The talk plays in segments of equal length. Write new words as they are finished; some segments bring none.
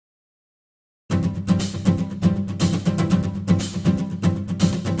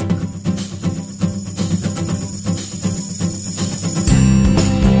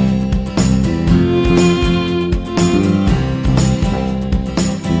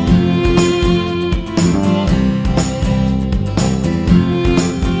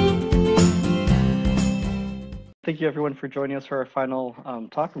everyone for joining us for our final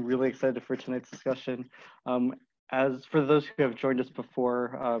talk. I'm really excited for tonight's discussion. As for those who have joined us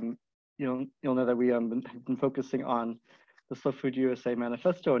before, you'll know that we have been focusing on the Slow Food USA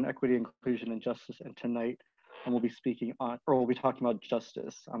Manifesto and equity, inclusion, and justice. And tonight, we'll be speaking on, or we'll be talking about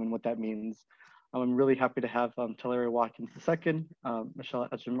justice and what that means. I'm really happy to have Te'Lario Watkins II, Michelle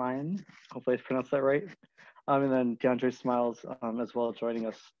Ajamian, hopefully I pronounced that right, and then Deondre Smiles as well, joining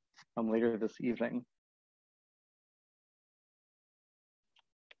us later this evening.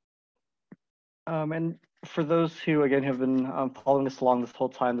 And for those who, again, have been following us along this whole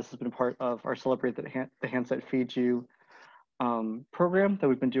time, this has been part of our Celebrate the Hands That Feed You program that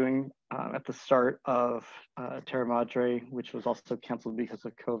we've been doing at the start of Terra Madre, which was also canceled because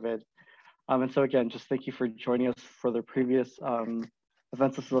of COVID. And so again, just thank you for joining us for the previous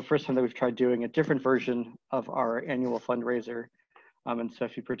events. This is the first time that we've tried doing a different version of our annual fundraiser. And so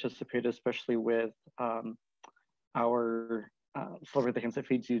if you participate, especially with our Celebrate the Hands That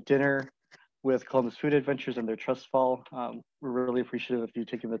Feeds You dinner with Columbus Food Adventures and their trust fall, we're really appreciative of you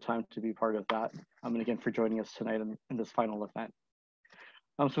taking the time to be part of that. And again, for joining us tonight in this final event.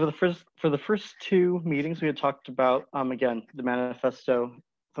 So for the first two meetings, we had talked about, again, the manifesto,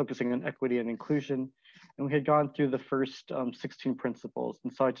 focusing on equity and inclusion. And we had gone through the first 16 principles.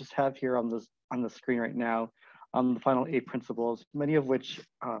 And so I just have here on the screen right now, the final 8 principles, many of which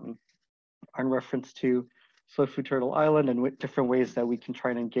are in reference to Slow Food Turtle Island and different ways that we can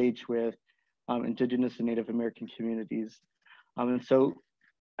try and engage with Indigenous and Native American communities. And so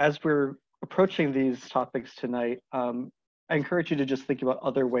as we're approaching these topics tonight, I encourage you to just think about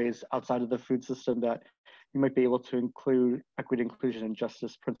other ways outside of the food system that you might be able to include equity, inclusion, and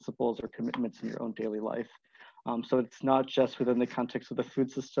justice principles or commitments in your own daily life. So it's not just within the context of the food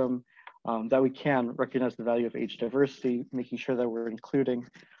system that we can recognize the value of age diversity, making sure that we're including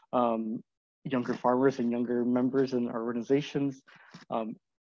younger farmers and younger members in our organizations,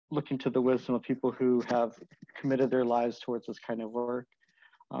 looking to the wisdom of people who have committed their lives towards this kind of work.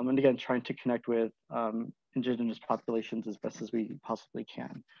 And again, trying to connect with Indigenous populations as best as we possibly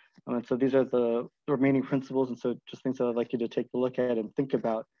can. And so these are the remaining principles. And so just things that I'd like you to take a look at and think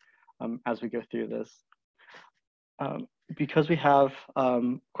about as we go through this. Because we have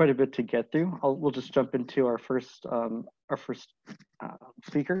quite a bit to get through, we'll just jump into our first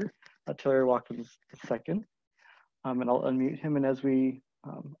speaker, Te'Lario Watkins II. And I'll unmute him. And as we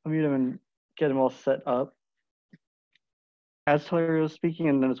unmute him and get him all set up, as Te'Lario is speaking,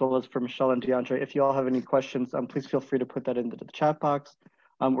 and then as well as for Michelle and Deondre, if you all have any questions, please feel free to put that into the chat box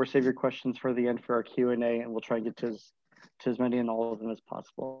or save your questions for the end for our Q&A, and we'll try and get to as many and all of them as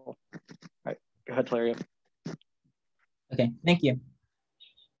possible. All right, go ahead, Te'Lario. Okay, thank you.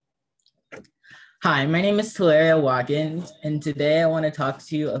 Hi, my name is Te'Lario Watkins, and today I want to talk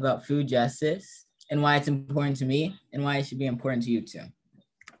to you about food justice and why it's important to me and why it should be important to you too.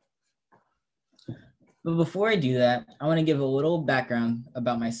 But before I do that, I want to give a little background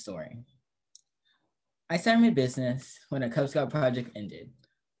about my story. I started my business when a Cub Scout project ended.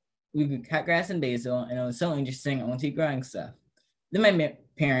 We grew cut grass and basil, and it was so interesting, I wanted to keep growing stuff. Then my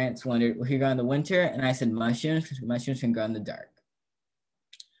parents wondered what could grow in the winter, and I said mushrooms, because mushrooms can grow in the dark.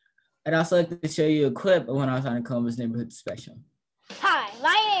 I'd also like to show you a clip of when I was on a Columbus Neighborhood Special. Hi,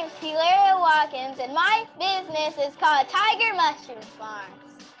 my name is Te'Lario Watkins, and my business is called Tiger Mushroom Farms.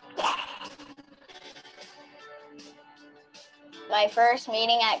 My first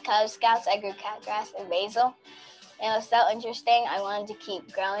meeting at Cub Scouts, I grew cat grass and basil. And it was so interesting, I wanted to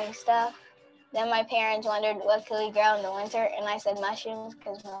keep growing stuff. Then my parents wondered what could we grow in the winter, and I said mushrooms,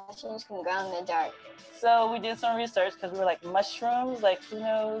 because mushrooms can grow in the dark. So we did some research because we were like, mushrooms, like who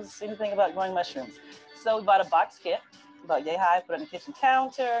knows anything about growing mushrooms? So we bought a box kit, about yay high, put it on the kitchen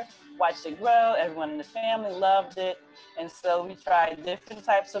counter, watched it grow, everyone in the family loved it. And so we tried different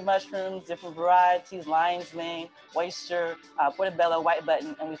types of mushrooms, different varieties, lion's mane, oyster, portobello, white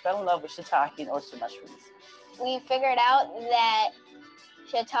button, and we fell in love with shiitake and oyster mushrooms. We figured out that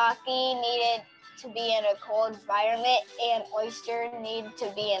shiitake needed to be in a cold environment and oyster needed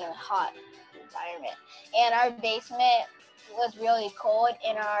to be in a hot environment. And our basement was really cold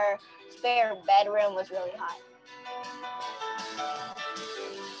and our spare bedroom was really hot.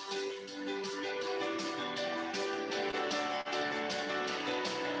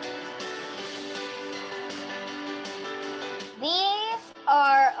 These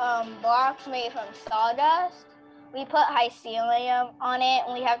are blocks made from sawdust. We put mycelium on it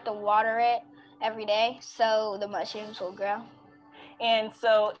and we have to water it every day so the mushrooms will grow. And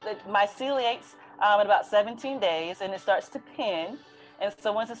so it myceliates in about 17 days and it starts to pin. And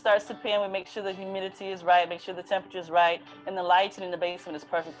so once it starts to pin, we make sure the humidity is right, make sure the temperature is right, and the lighting in the basement is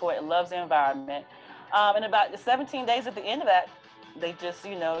perfect for it. It loves the environment. And about the 17 days at the end of that, they just,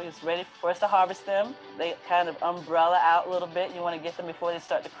 it's ready for us to harvest them. They kind of umbrella out a little bit. You want to get them before they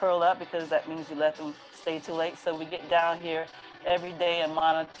start to curl up because that means you let them stay too late. So we get down here every day and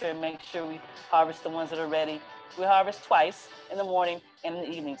monitor and make sure we harvest the ones that are ready. We harvest twice, in the morning and in the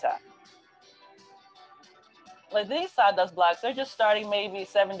evening time. Like these sawdust blocks, they're just starting maybe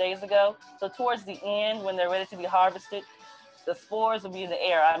 7 days ago. So towards the end, when they're ready to be harvested, the spores will be in the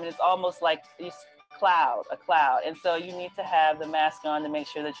air. I mean, it's almost like a cloud. And so you need to have the mask on to make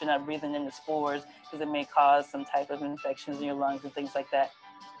sure that you're not breathing in the spores because it may cause some type of infections in your lungs and things like that.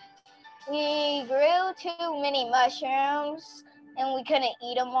 We grew too many mushrooms and we couldn't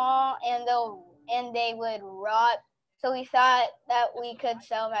eat them all and they would rot. So we thought that we could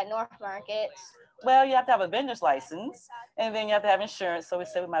sell them at North Markets. Well, you have to have a vendor's license, and then you have to have insurance. So we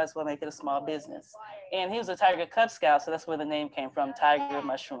said we might as well make it a small business. And he was a Tiger Cub Scout, so that's where the name came from, Tiger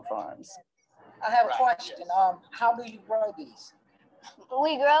Mushroom Farms. I have a question. How do you grow these?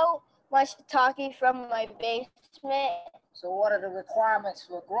 We grow shiitake from my basement. So what are the requirements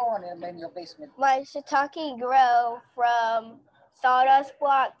for growing them in your basement? My shiitake grow from sawdust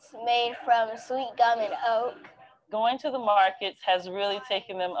blocks made from sweet gum and oak. Going to the markets has really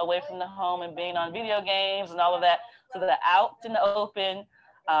taken them away from the home and being on video games and all of that. So they're out in the open.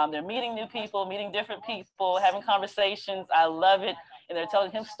 They're meeting new people, meeting different people, having conversations. I love it. And they're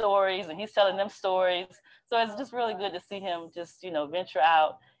telling him stories and he's telling them stories. So it's just really good to see him just, venture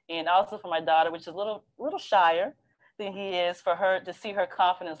out. And also for my daughter, which is a little shyer than he is, for her to see her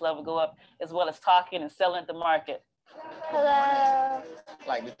confidence level go up as well as talking and selling at the market. Hello.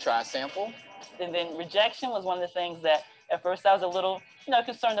 Like to try a sample? And then rejection was one of the things that at first I was a little,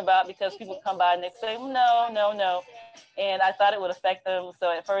 concerned about because people come by and they say, no. And I thought it would affect them.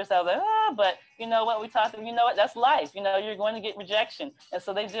 So at first I was like, but you know what, that's life. You're going to get rejection. And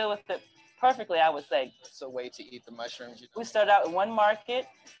so they deal with it perfectly, I would say. It's a way to eat the mushrooms. We started out in one market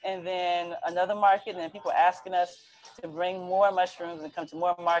and then another market, and then people asking us to bring more mushrooms and come to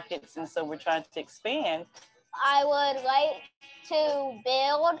more markets. And so we're trying to expand. I would like to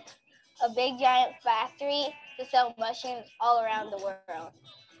build a big giant factory to sell mushrooms all around the world.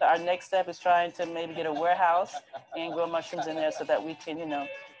 Our next step is trying to maybe get a warehouse and grow mushrooms in there so that we can,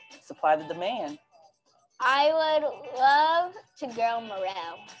 supply the demand. I would love to grow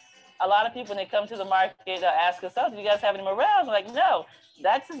morels. A lot of people, when they come to the market, ask us, do you guys have any morels? I'm like, no.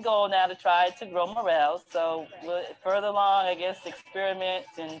 That's his goal now, to try to grow morels. So we'll further along, I guess, experiment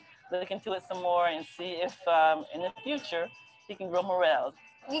and look into it some more and see if in the future he can grow morels.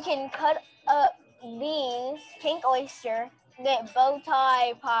 You can cut up these pink oyster, get bow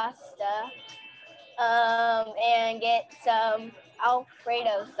tie pasta, and get some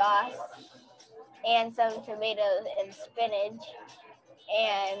Alfredo sauce and some tomatoes and spinach,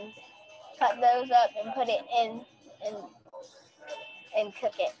 and cut those up and put it in and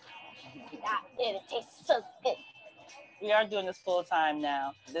cook it. And it tastes so good. We are doing this full time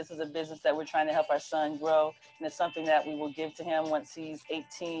now. This is a business that we're trying to help our son grow, and it's something that we will give to him once he's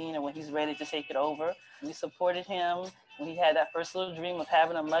 18 or when he's ready to take it over. We supported him when he had that first little dream of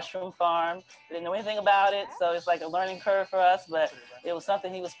having a mushroom farm. We didn't know anything about it, so it's like a learning curve for us, but it was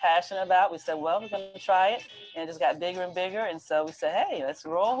something he was passionate about. We said, well, we're going to try it, and it just got bigger and bigger, and so we said, hey, let's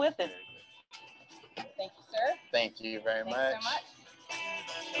roll with it. Thank you, sir. Thank you very much. Thanks so much.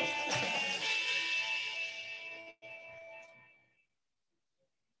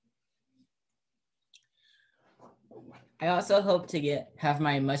 I also hope to have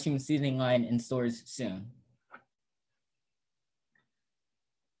my mushroom seasoning line in stores soon.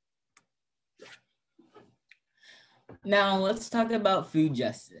 Now let's talk about food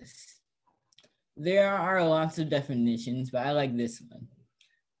justice. There are lots of definitions, but I like this one.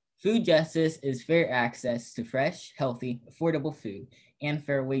 Food justice is fair access to fresh, healthy, affordable food and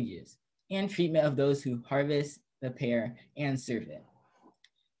fair wages, and treatment of those who harvest, prepare, and serve it.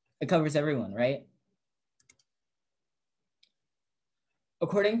 It covers everyone, right?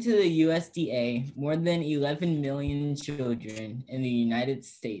 According to the USDA, more than 11 million children in the United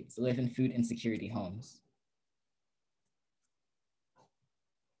States live in food insecurity homes.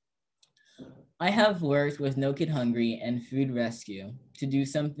 I have worked with No Kid Hungry and Food Rescue to do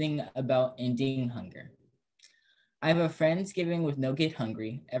something about ending hunger. I have a Friendsgiving with No Kid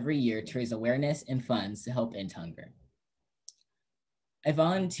Hungry every year to raise awareness and funds to help end hunger. I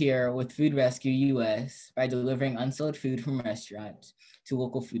volunteer with Food Rescue US by delivering unsold food from restaurants to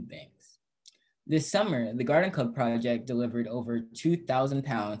local food banks. This summer, the Garden Club Project delivered over 2,000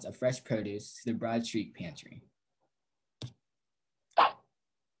 pounds of fresh produce to the Broad Street Pantry.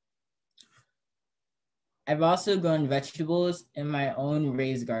 I've also grown vegetables in my own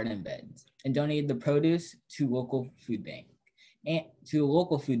raised garden beds and donated the produce to a local food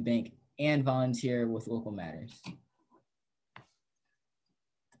bank and volunteer with Local Matters.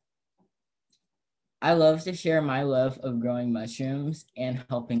 I love to share my love of growing mushrooms and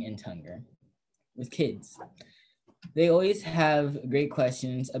helping end hunger with kids. They always have great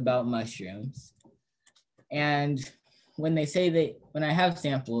questions about mushrooms. And when I have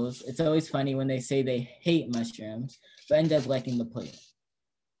samples, it's always funny when they say they hate mushrooms, but end up liking the plant.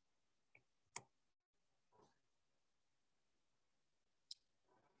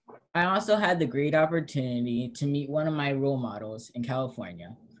 I also had the great opportunity to meet one of my role models in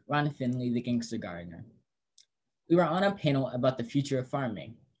California, Ron Finley, the Gangster Gardener. We were on a panel about the future of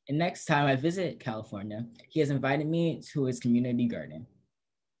farming, and next time I visit California, he has invited me to his community garden.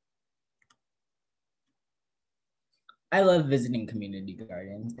 I love visiting community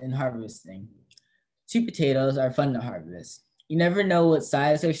gardens and harvesting. Sweet potatoes are fun to harvest. You never know what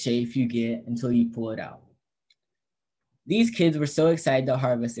size or shape you get until you pull it out. These kids were so excited to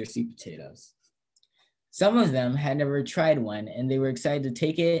harvest their sweet potatoes. Some of them had never tried one, and they were excited to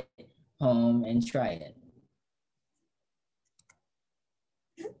take it home and try it.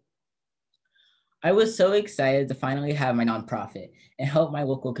 I was so excited to finally have my nonprofit and help my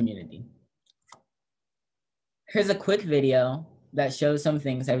local community. Here's a quick video that shows some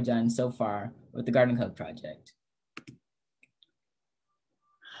things I've done so far with the Garden Club project.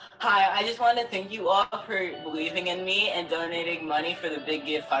 Hi, I just want to thank you all for believing in me and donating money for the Big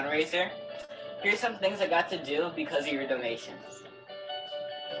Give fundraiser. Here's some things I got to do because of your donations.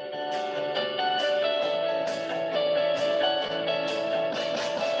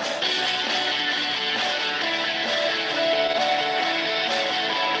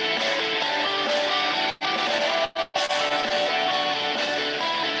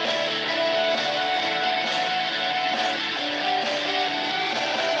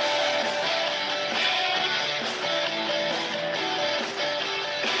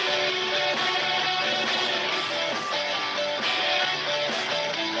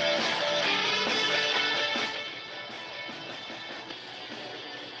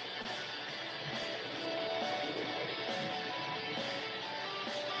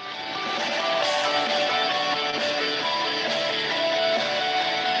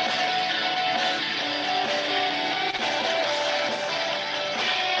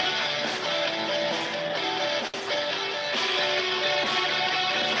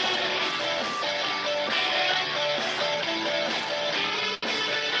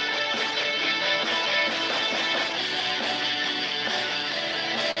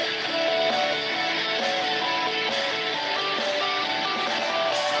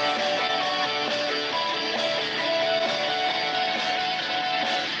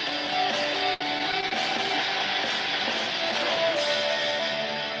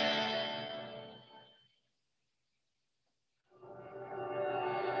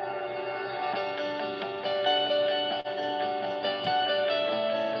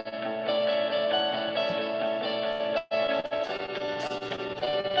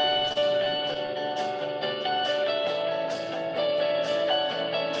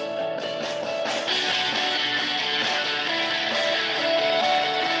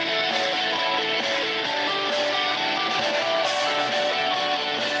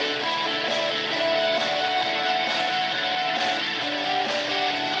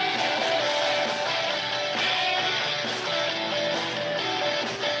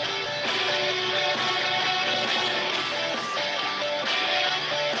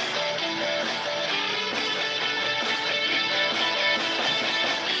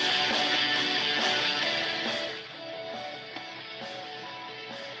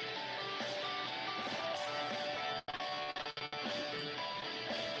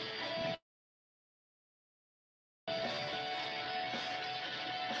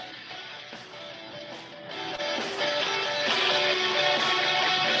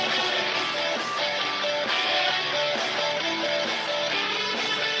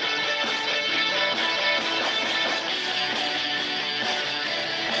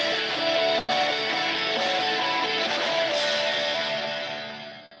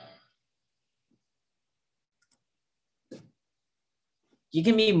 You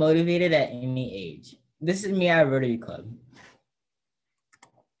can be motivated at any age. This is me at Rotary Club.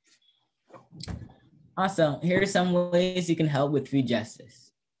 Also, here are some ways you can help with food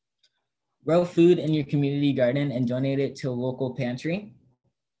justice. Grow food in your community garden and donate it to a local pantry.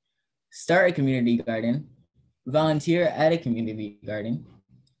 Start a community garden. Volunteer at a community garden.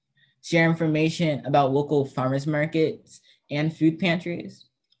 Share information about local farmers markets and food pantries.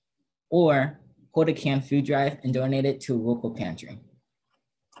 Or hold a canned food drive, and donate it to a local pantry.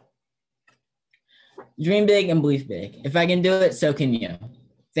 Dream big and believe big. If I can do it, so can you.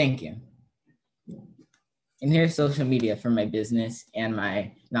 Thank you. And here's social media for my business and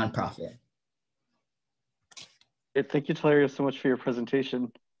my nonprofit. Thank you, Te'Lario, so much for your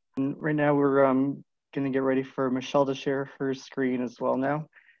presentation. And right now we're going to get ready for Michelle to share her screen as well now.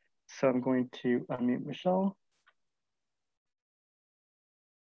 So I'm going to unmute Michelle.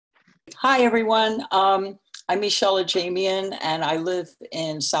 Hi, everyone. I'm Michelle Ajamian, and I live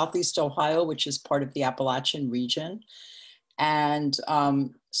in Southeast Ohio, which is part of the Appalachian region. And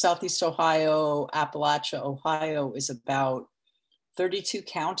Southeast Ohio, Appalachia, Ohio is about 32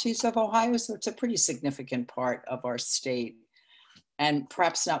 counties of Ohio, so it's a pretty significant part of our state. And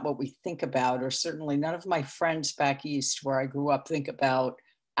perhaps not what we think about, or certainly none of my friends back east where I grew up think about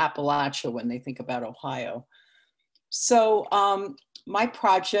Appalachia when they think about Ohio. So my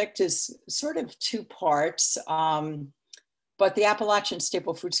project is sort of two parts, but the Appalachian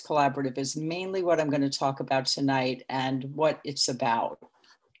Staple Foods Collaborative is mainly what I'm going to talk about tonight and what it's about.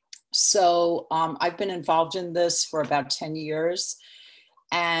 So I've been involved in this for about 10 years,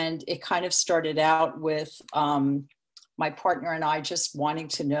 and it kind of started out with my partner and I just wanting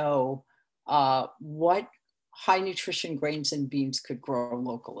to know what high nutrition grains and beans could grow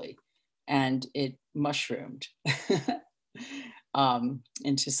locally. And it mushroomed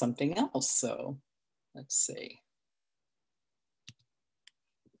into something else. So let's see.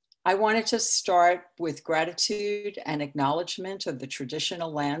 I wanted to start with gratitude and acknowledgement of the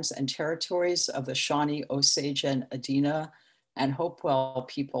traditional lands and territories of the Shawnee, Osage, and Adena and Hopewell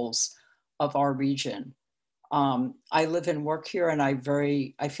peoples of our region. I live and work here, and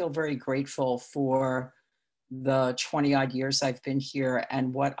I feel very grateful for the 20 odd years I've been here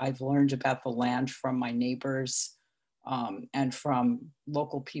and what I've learned about the land from my neighbors and from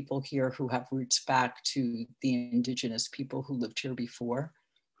local people here who have roots back to the indigenous people who lived here before.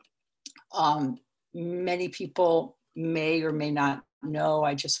 Many people may or may not know,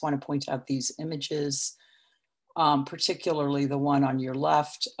 I just want to point out these images, particularly the one on your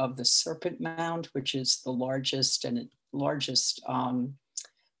left of the Serpent Mound, which is the largest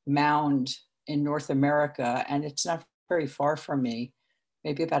mound in North America. And it's not very far from me,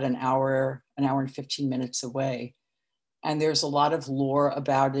 maybe about an hour and 15 minutes away. And there's a lot of lore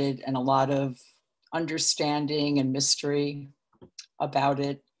about it and a lot of understanding and mystery about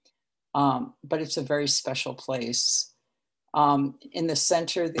it. But it's a very special place. In the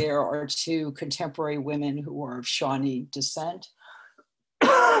center, there are two contemporary women who are of Shawnee descent.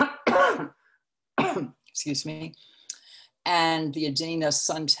 Excuse me. And the Adena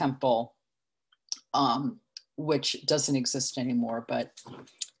Sun Temple, which doesn't exist anymore, but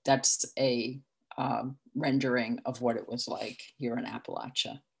that's a rendering of what it was like here in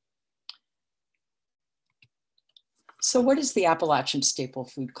Appalachia. So what is the Appalachian Staple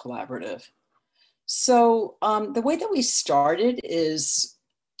Food Collaborative? So the way that we started is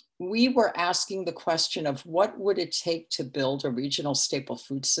we were asking the question of what would it take to build a regional staple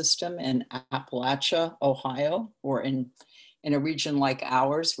food system in Appalachia, Ohio, or in a region like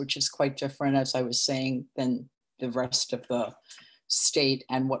ours, which is quite different, as I was saying, than the rest of the state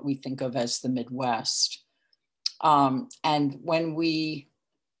and what we think of as the Midwest. And when we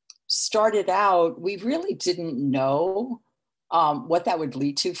started out, we really didn't know what that would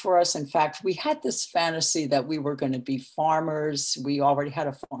lead to for us. In fact, we had this fantasy that we were going to be farmers. We already had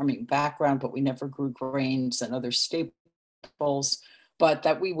a farming background, but we never grew grains and other staples, but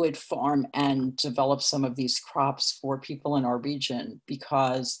that we would farm and develop some of these crops for people in our region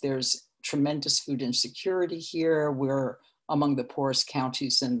because there's tremendous food insecurity here. We're among the poorest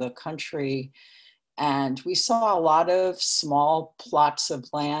counties in the country. And we saw a lot of small plots of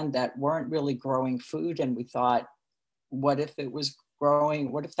land that weren't really growing food. And we thought, what if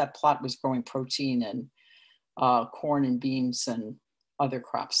that plot was growing protein and corn and beans and other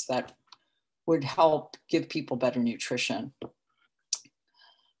crops that would help give people better nutrition?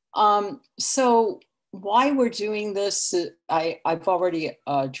 So why we're doing this, I've already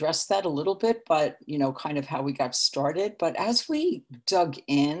addressed that a little bit, but kind of how we got started. But as we dug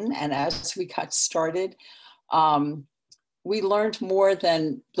in and as we got started, we learned more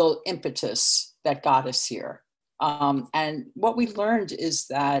than the impetus that got us here. And what we learned is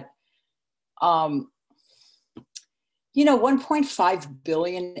that, 1.5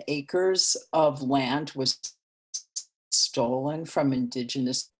 billion acres of land was stolen from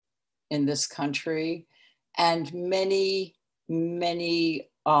indigenous in this country, and many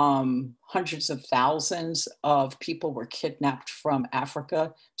hundreds of thousands of people were kidnapped from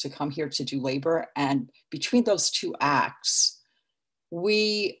Africa to come here to do labor. And between those two acts,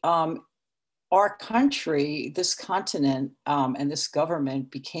 we our country, this continent, and this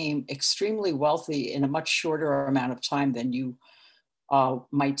government became extremely wealthy in a much shorter amount of time than you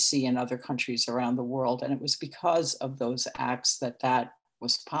might see in other countries around the world. And it was because of those acts that that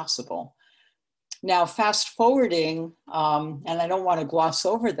was possible. Now, fast forwarding, and I don't want to gloss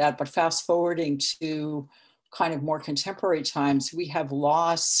over that, but fast forwarding to kind of more contemporary times, we have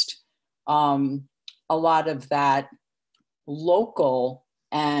lost a lot of that local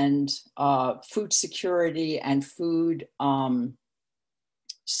and food security and food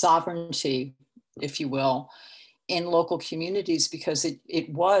sovereignty, if you will, in local communities, because it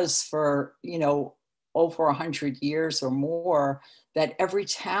was for, you know, over 100 years or more that every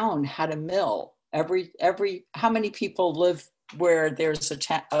town had a mill. How many people live where there's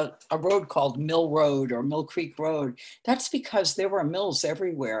a road called Mill Road or Mill Creek Road? That's because there were mills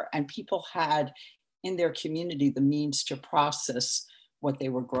everywhere and people had in their community the means to process what they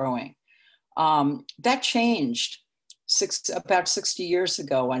were growing. That changed about 60 years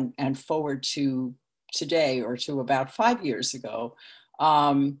ago and forward to today, or to about 5 years ago.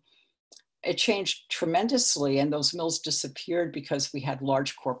 It changed tremendously, and those mills disappeared because we had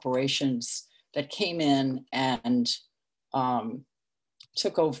large corporations that came in and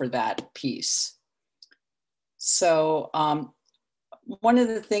took over that piece. So one of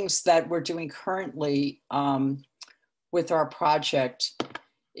the things that we're doing currently with our project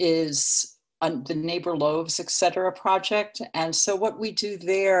is the Neighbor Loaves, et cetera project. And so what we do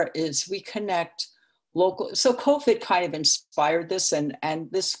there is we connect local, so COVID kind of inspired this, and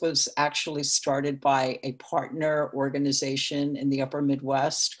this was actually started by a partner organization in the Upper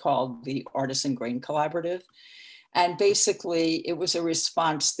Midwest called the Artisan Grain Collaborative. And basically it was a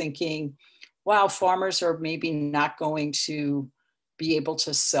response thinking, wow, farmers are maybe not going to be able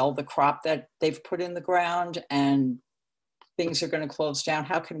to sell the crop that they've put in the ground and things are going to close down.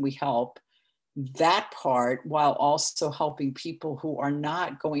 How can we help that part while also helping people who are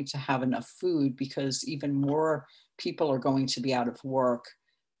not going to have enough food, because even more people are going to be out of work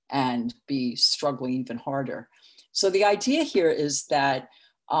and be struggling even harder. So the idea here is that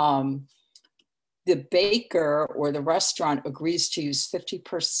the baker or the restaurant agrees to use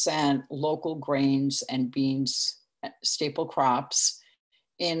 50% local grains and beans, staple crops,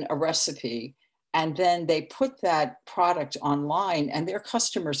 in a recipe. And then they put that product online and their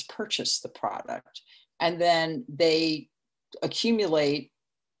customers purchase the product. And then they accumulate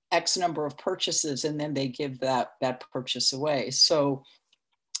X number of purchases and then they give that purchase away. So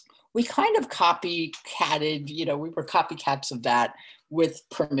we kind of copycatted, you know, we were copycats of that with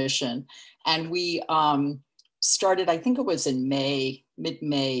permission. And we started, I think it was in May,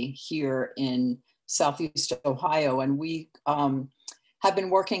 mid-May here in Southeast Ohio. And we have been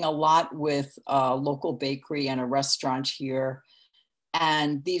working a lot with a local bakery and a restaurant here.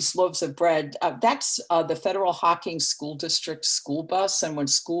 And these loaves of bread, that's the Federal Hocking School District school bus. And when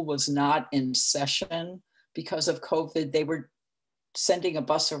school was not in session because of COVID, they were sending a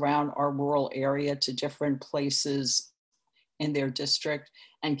bus around our rural area to different places in their district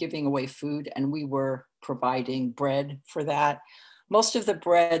and giving away food. And we were providing bread for that. Most of the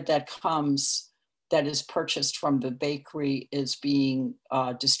bread that is purchased from the bakery is being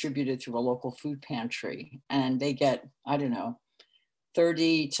distributed through a local food pantry. And they get, I don't know,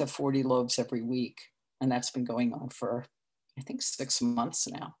 30 to 40 loaves every week. And that's been going on for, I think, 6 months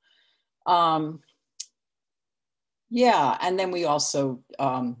now. Yeah, and then we also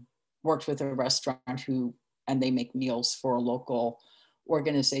worked with a restaurant and they make meals for a local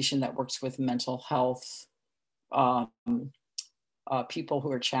organization that works with mental health, people who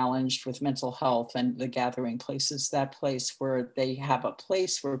are challenged with mental health, and the Gathering Place is that place where they have a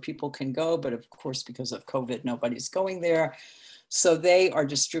place where people can go, but of course, because of COVID, nobody's going there. So they are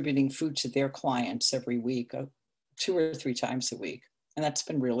distributing food to their clients every week, 2 or 3 times a week. And that's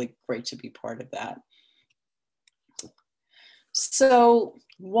been really great to be part of that. So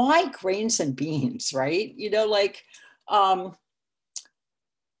why grains and beans, right? You know, like,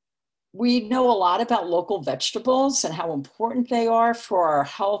 we know a lot about local vegetables and how important they are for our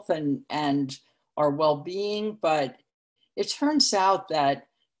health and our well-being, but it turns out that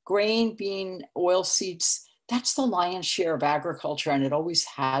grain, bean, oil seeds, that's the lion's share of agriculture, and it always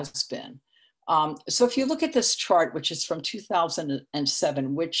has been. So if you look at this chart, which is from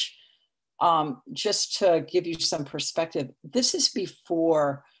 2007, which just to give you some perspective, this is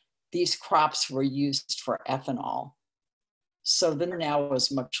before these crops were used for ethanol. So the number now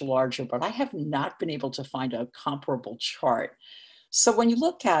is much larger, but I have not been able to find a comparable chart. So when you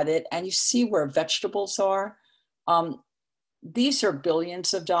look at it and you see where vegetables are, these are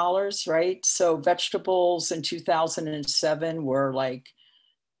billions of dollars, right? So vegetables in 2007 were like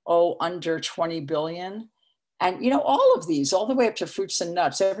under 20 billion. And, you know, all of these, all the way up to fruits and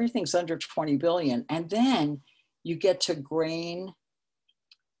nuts, everything's under 20 billion. And then you get to grain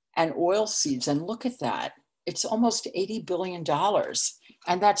and oil seeds, and look at that. It's almost $80 billion.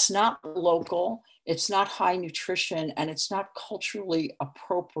 And that's not local, it's not high nutrition, and it's not culturally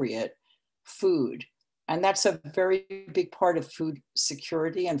appropriate food. And that's a very big part of food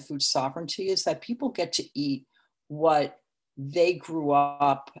security and food sovereignty, is that people get to eat what they grew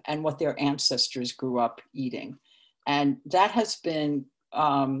up and what their ancestors grew up eating. And that has been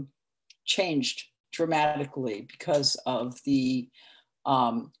changed dramatically because of the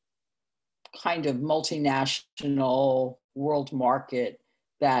kind of multinational world market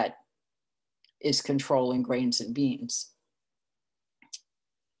that is controlling grains and beans.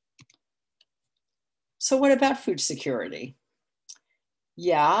 So what about food security?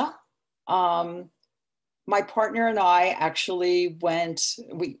 Yeah, my partner and I actually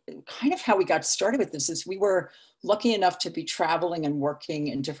how we got started with this is we were lucky enough to be traveling and working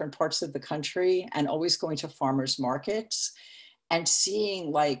in different parts of the country and always going to farmers markets and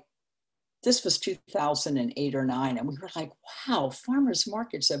seeing, like, this was 2008 or 9. And we were like, wow, farmers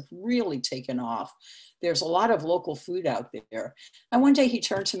markets have really taken off. There's a lot of local food out there. And one day he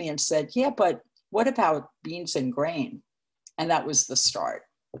turned to me and said, yeah, but what about beans and grain? And that was the start.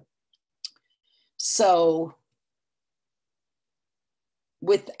 So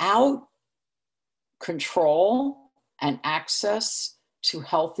without control and access to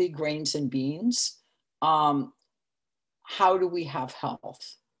healthy grains and beans, how do we have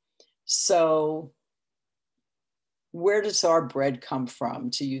health? So where does our bread come from,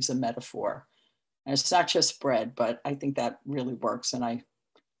 to use a metaphor? And it's not just bread, but I think that really works. And I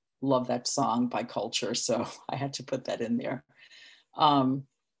love that song by Culture, so I had to put that in there.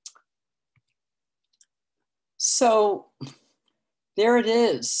 So there it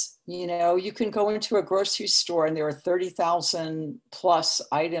is. You know, you can go into a grocery store and there are 30,000 plus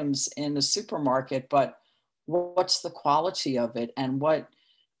items in the supermarket, but what's the quality of it?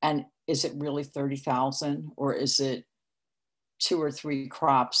 And is it really 30,000, or is it 2 or 3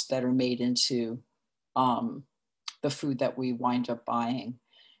 crops that are made into the food that we wind up buying?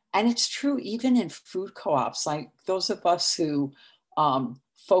 And it's true even in food co-ops, like those of us who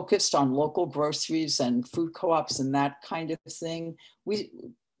focused on local groceries and food co-ops and that kind of thing,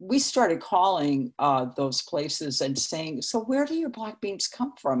 we started calling those places and saying, so where do your black beans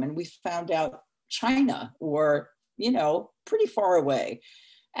come from? And we found out China, or, you know, pretty far away.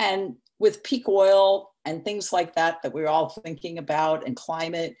 And with peak oil and things like that we're all thinking about, and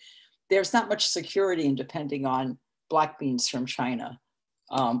climate, there's not much security in depending on black beans from China,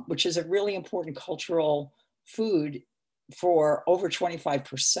 which is a really important cultural food for over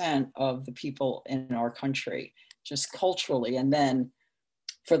 25% of the people in our country, just culturally. And then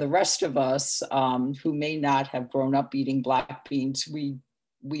for the rest of us who may not have grown up eating black beans,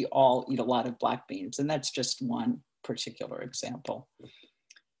 we all eat a lot of black beans. And that's just one particular example.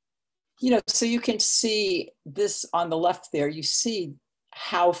 You know, so you can see this on the left there, you see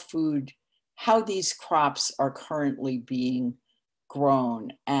how these crops are currently being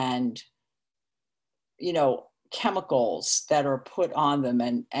grown, and, you know, chemicals that are put on them,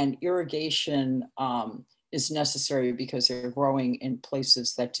 and irrigation is necessary because they're growing in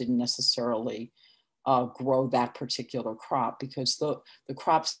places that didn't necessarily grow that particular crop, because the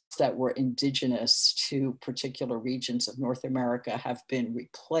crops that were indigenous to particular regions of North America have been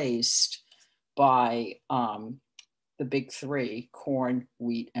replaced by the big 3, corn,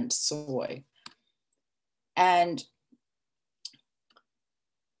 wheat, and soy. And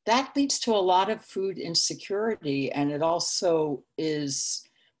that leads to a lot of food insecurity. And it also is,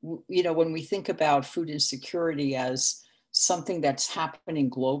 you know, when we think about food insecurity as something that's happening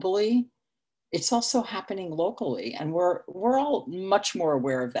globally, it's also happening locally. And we're all much more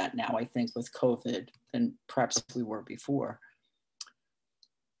aware of that now, I think, with COVID than perhaps we were before.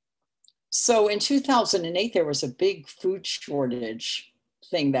 So in 2008, there was a big food shortage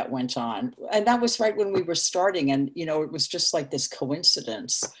thing that went on. And that was right when we were starting. And, you know, it was just like this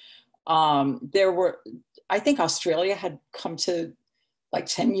coincidence. I think Australia had come to like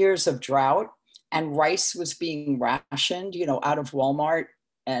 10 years of drought, and rice was being rationed, you know, out of Walmart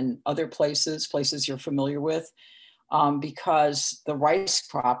and other places you're familiar with, because the rice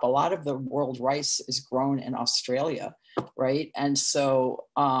crop, a lot of the world rice is grown in Australia, right? And so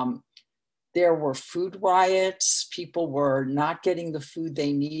there were food riots. People were not getting the food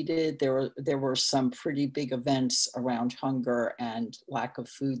they needed. There were some pretty big events around hunger and lack of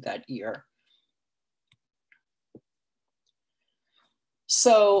food that year.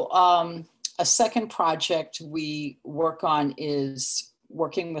 So a second project we work on is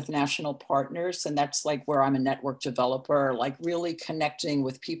working with national partners, and that's like where I'm a network developer, like really connecting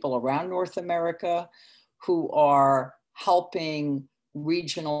with people around North America who are helping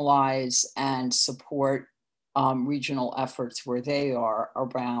regionalize and support regional efforts where they are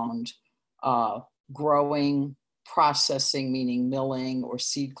around growing, processing, meaning milling or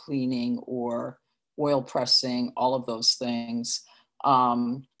seed cleaning or oil pressing, all of those things,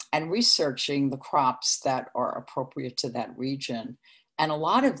 and researching the crops that are appropriate to that region. And a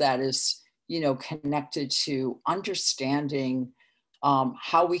lot of that is, connected to understanding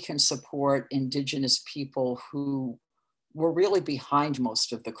how we can support Indigenous people who were really behind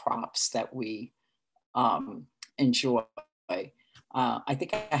most of the crops that we enjoy. I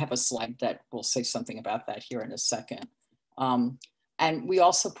think I have a slide that will say something about that here in a second. And we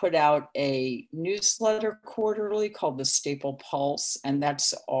also put out a newsletter quarterly called the Staple Pulse, and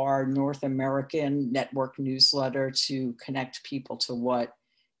that's our North American network newsletter to connect people to what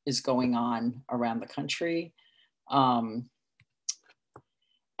is going on around the country.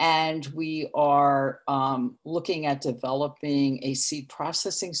 And we are looking at developing a seed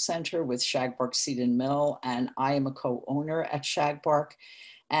processing center with Shagbark Seed Mill, and I am a co-owner at Shagbark.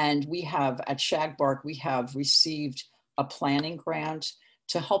 And we have, at Shagbark, we have received a planning grant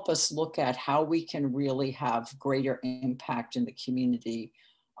to help us look at how we can really have greater impact in the community.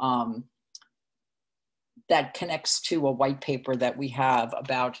 That connects to a white paper that we have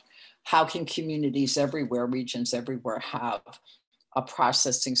about how can communities everywhere, regions everywhere, have a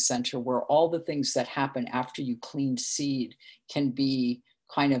processing center where all the things that happen after you clean seed can be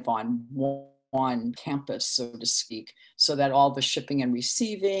kind of on one campus, so to speak, so that all the shipping and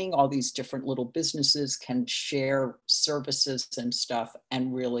receiving, all these different little businesses can share services and stuff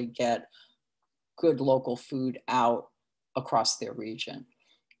and really get good local food out across their region.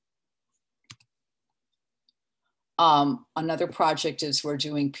 Another project is we're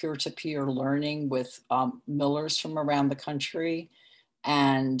doing peer-to-peer learning with millers from around the country.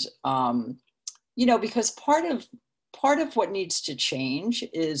 And, because part of what needs to change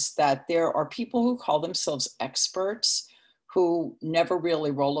is that there are people who call themselves experts who never really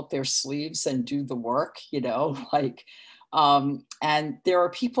roll up their sleeves and do the work, and there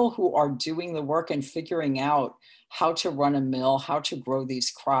are people who are doing the work and figuring out how to run a mill, how to grow these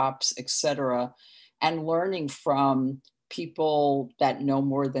crops, et cetera, and learning from people that know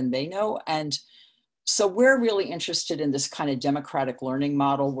more than they know. And so we're really interested in this kind of democratic learning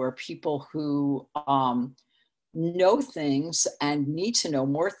model where people who know things and need to know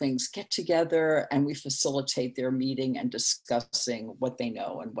more things get together and we facilitate their meeting and discussing what they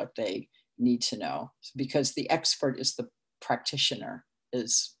know and what they need to know, because the expert is the practitioner,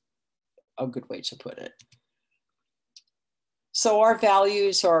 is a good way to put it. So our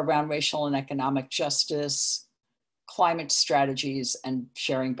values are around racial and economic justice, climate strategies, and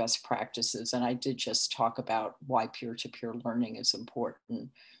sharing best practices. And I did just talk about why peer-to-peer learning is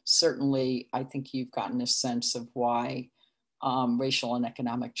important. Certainly, I think you've gotten a sense of why racial and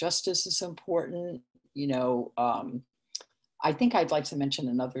economic justice is important. I think I'd like to mention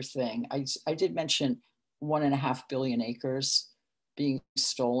another thing. I did mention 1.5 billion acres being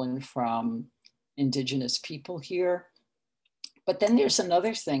stolen from Indigenous people here. But then there's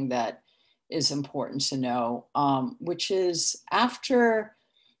another thing that is important to know, which is after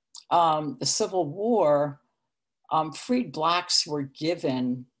the Civil War, freed Blacks were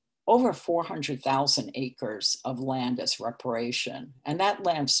given over 400,000 acres of land as reparation. And that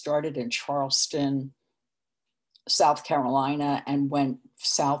land started in Charleston, South Carolina, and went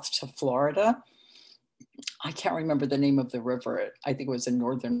south to Florida. I can't remember the name of the river. I think it was in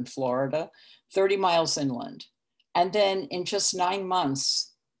northern Florida, 30 miles inland. And then in just 9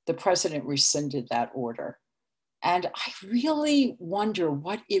 months, the president rescinded that order. And I really wonder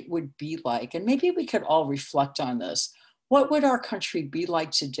what it would be like, and maybe we could all reflect on this. What would our country be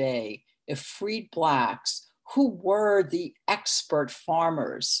like today if freed Blacks, who were the expert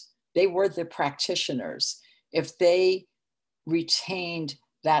farmers, they were the practitioners, if they retained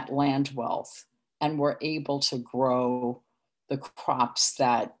that land wealth and were able to grow the crops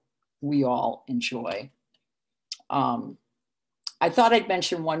that we all enjoy? I thought I'd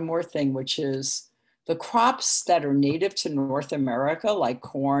mention one more thing, which is the crops that are native to North America, like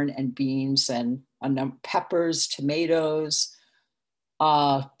corn and beans and peppers, tomatoes,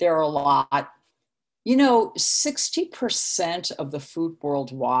 there are a lot. 60% of the food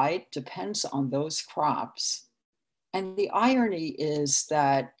worldwide depends on those crops. And the irony is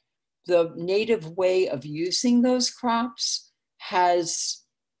that the native way of using those crops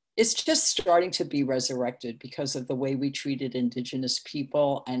it's just starting to be resurrected because of the way we treated Indigenous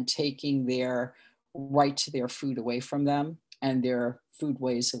people and taking their right to their food away from them. and their food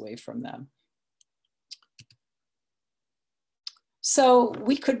ways away from them. So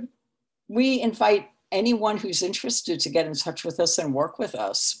we invite anyone who's interested to get in touch with us and work with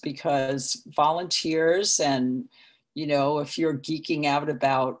us, because volunteers, and if you're geeking out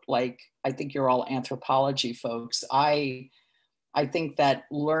about, like, I think you're all anthropology folks. I think that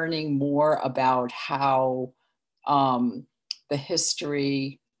learning more about how the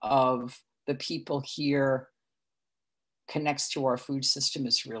history of the people here connects to our food system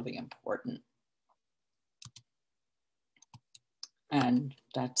is really important. And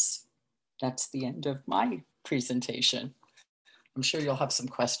that's the end of my presentation. I'm sure you'll have some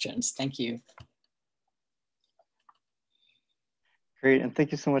questions. Thank you. Great, and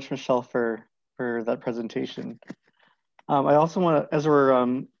thank you so much, Michelle, for that presentation. I also want to, as we're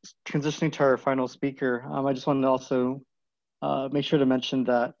transitioning to our final speaker, I just wanted to also make sure to mention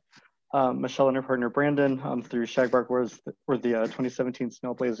that Michelle and her partner Brandon, through Shagbark, were the 2017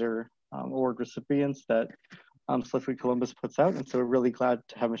 Snailblazer Award recipients that Slow Food Columbus puts out. And so we're really glad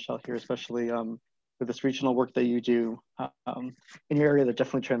to have Michelle here, especially with this regional work that you do in your area that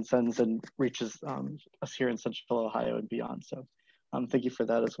definitely transcends and reaches us here in Central Ohio and beyond. So thank you for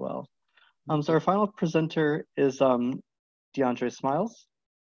that as well. So our final presenter is Deondre Smiles.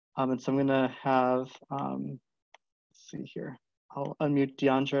 And so I'm gonna have, let's see here, I'll unmute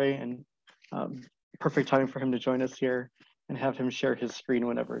Deondre, and perfect timing for him to join us here, and have him share his screen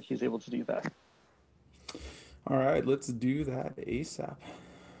whenever he's able to do that. All right, let's do that ASAP.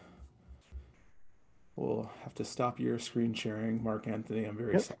 We'll have to stop your screen sharing, Mark Anthony. I'm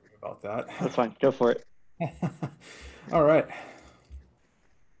very sorry about that. That's fine, go for it. All right.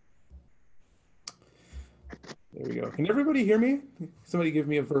 There we go. Can everybody hear me? Somebody give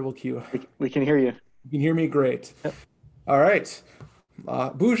me a verbal cue. We can hear you. You can hear me? Great. Yep. All right.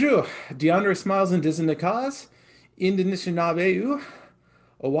 Bonjour, Deondre Smiles and Dizinikaz, Indonesia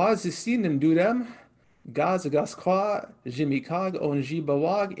Awaz Isin and Dudem, Gaz Gaskwa, Jimikag, Onji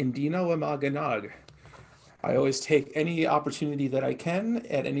Bawag, Indina Wamaganag. I always take any opportunity that I can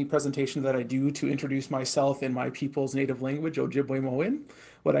at any presentation that I do to introduce myself in my people's native language, Ojibwe Moin.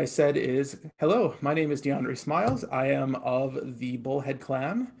 What I said is, hello, my name is Deondre Smiles. I am of the Bullhead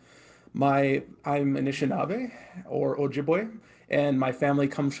clan. I'm Anishinaabe, or Ojibwe, and my family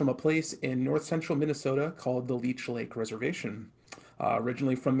comes from a place in north central Minnesota called the Leech Lake Reservation.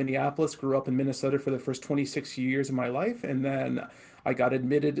 Originally from Minneapolis, grew up in Minnesota for the first 26 years of my life, and then I got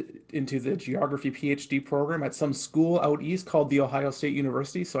admitted into the geography PhD program at some school out east called the Ohio State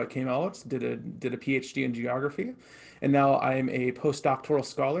University. So I came out, did a PhD in geography, and now I'm a postdoctoral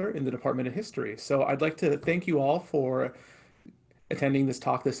scholar in the Department of History. So I'd like to thank you all for attending this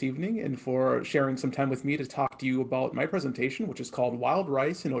talk this evening and for sharing some time with me to talk to you about my presentation, which is called Wild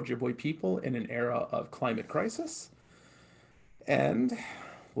Rice and Ojibwe People in an Era of Climate Crisis. And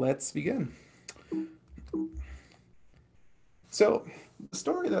let's begin. So the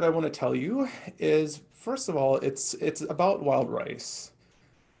story that I want to tell you is, first of all, it's about wild rice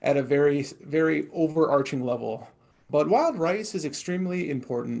at a very, very overarching level. But wild rice is extremely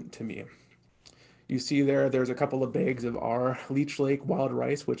important to me. You see there's a couple of bags of our Leech Lake wild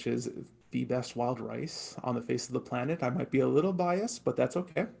rice, which is the best wild rice on the face of the planet. I might be a little biased, but that's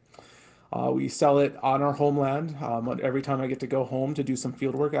okay. We sell it on our homeland. Every time I get to go home to do some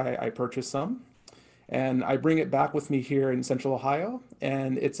field work, I purchase some. And I bring it back with me here in Central Ohio,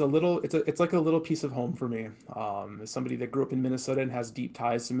 and it's like a little piece of home for me. As somebody that grew up in Minnesota and has deep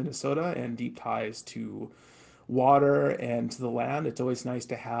ties to Minnesota and deep ties to water and to the land, it's always nice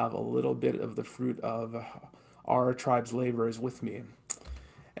to have a little bit of the fruit of our tribe's labors with me.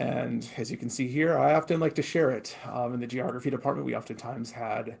 And as you can see here, I often like to share it. In the geography department, we oftentimes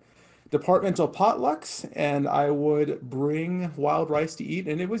had departmental potlucks, and I would bring wild rice to eat,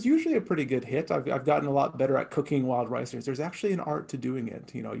 and it was usually a pretty good hit. I've gotten a lot better at cooking wild rice. There's actually an art to doing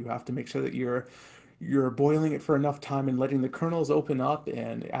it. You know, you have to make sure that you're boiling it for enough time and letting the kernels open up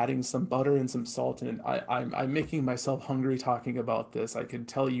and adding some butter and some salt. And I'm making myself hungry talking about this. I could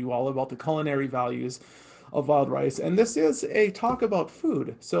tell you all about the culinary values of wild rice, and this is a talk about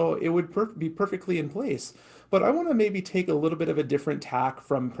food, so it would be perfectly in place. But I want to maybe take a little bit of a different tack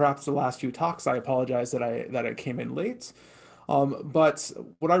from perhaps the last few talks. I apologize that I came in late. But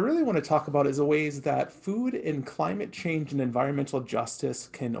what I really want to talk about is the ways that food and climate change and environmental justice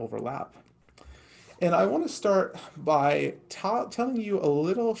can overlap. And I want to start by telling you a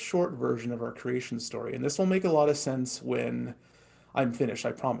little short version of our creation story. And this will make a lot of sense when I'm finished,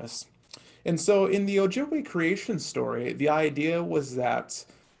 I promise. And so in the Ojibwe creation story, the idea was that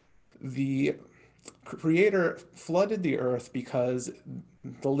the Creator flooded the earth because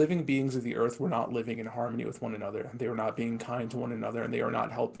the living beings of the earth were not living in harmony with one another. They were not being kind to one another, and they were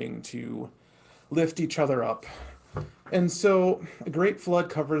not helping to lift each other up. And so a great flood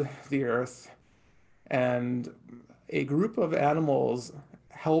covered the earth, and a group of animals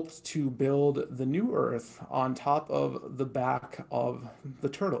helped to build the new earth on top of the back of the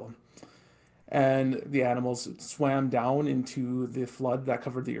turtle. And the animals swam down into the flood that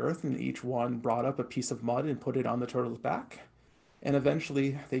covered the earth, and each one brought up a piece of mud and put it on the turtle's back. And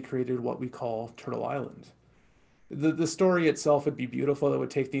eventually they created what we call Turtle Island. The story itself would be beautiful. It would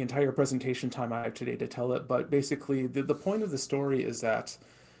take the entire presentation time I have today to tell it. But basically, the point of the story is that,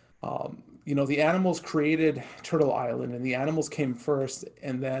 the animals created Turtle Island, and the animals came first,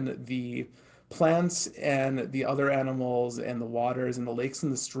 and then the plants and the other animals and the waters and the lakes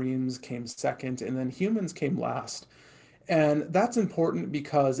and the streams came second, and then humans came last. And that's important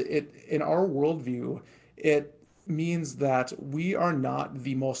because in our worldview, it means that we are not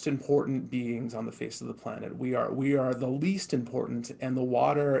the most important beings on the face of the planet. We are the least important, and the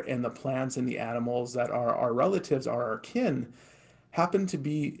water and the plants and the animals that are our relatives, are our kin, happen to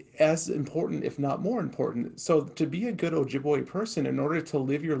be as important, if not more important. So to be a good Ojibwe person, in order to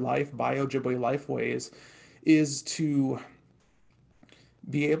live your life by Ojibwe life ways, is to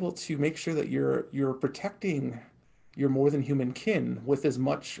be able to make sure that you're protecting your more than human kin with as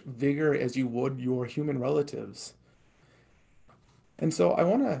much vigor as you would your human relatives. And so I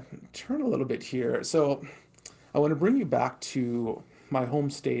want to turn a little bit here. So I want to bring you back to my home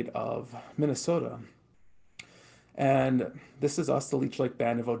state of Minnesota. And this is us, the Leech Lake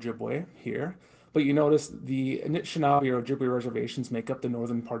Band of Ojibwe here. But you notice the Anishinaabe or Ojibwe reservations make up the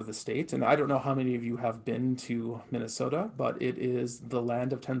northern part of the state. And I don't know how many of you have been to Minnesota, but it is the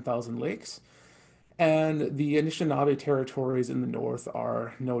land of 10,000 lakes. And the Anishinaabe territories in the north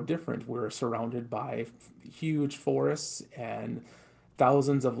are no different. We're surrounded by huge forests and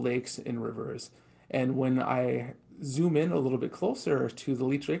thousands of lakes and rivers. And when I zoom in a little bit closer to the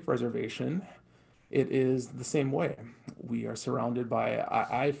Leech Lake Reservation, it is the same way. We are surrounded by,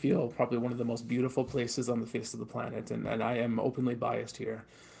 I feel, probably one of the most beautiful places on the face of the planet, and I am openly biased here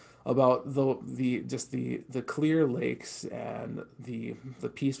about the clear lakes and the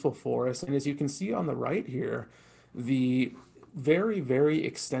peaceful forest. And as you can see on the right here, the very, very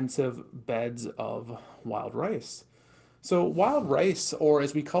extensive beds of wild rice. So wild rice, or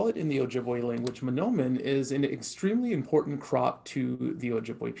as we call it in the Ojibwe language, manomen, is an extremely important crop to the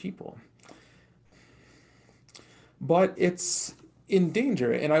Ojibwe people. But it's in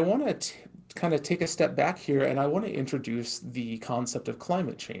danger, and I want to kind of take a step back here, and I want to introduce the concept of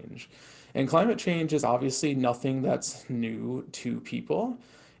climate change. And climate change is obviously nothing that's new to people.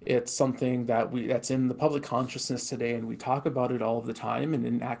 It's something that's in the public consciousness today, and we talk about it all of the time. And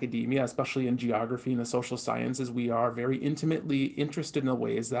in academia, especially in geography and the social sciences, we are very intimately interested in the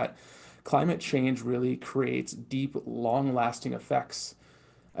ways that climate change really creates deep, long-lasting effects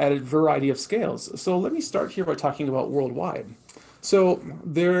at a variety of scales. So let me start here by talking about worldwide. So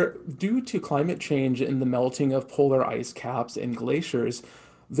due to climate change and the melting of polar ice caps and glaciers,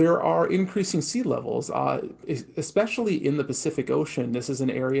 there are increasing sea levels, especially in the Pacific Ocean. This is an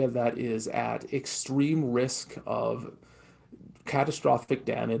area that is at extreme risk of catastrophic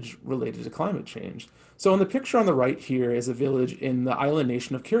damage related to climate change. So in the picture on the right here is a village in the island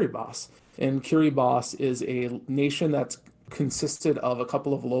nation of Kiribati. And Kiribati is a nation that's consisted of a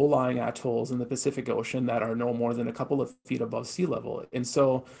couple of low-lying atolls in the Pacific Ocean that are no more than a couple of feet above sea level. And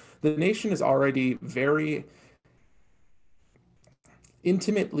so the nation is already very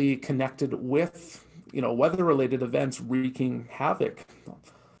intimately connected with, weather-related events wreaking havoc.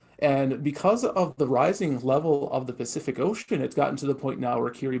 And because of the rising level of the Pacific Ocean, it's gotten to the point now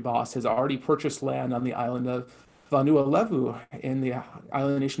where Kiribati has already purchased land on the island of Vanuatu in the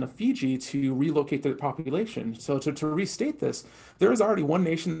island nation of Fiji to relocate their population. So to restate this, there is already one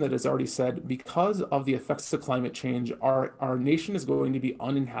nation that has already said, because of the effects of climate change, our nation is going to be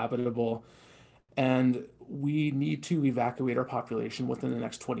uninhabitable, and we need to evacuate our population within the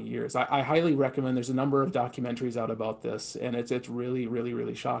next 20 years. I highly recommend, there's a number of documentaries out about this, and it's really, really,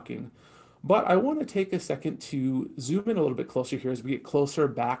 really shocking. But I want to take a second to zoom in a little bit closer here as we get closer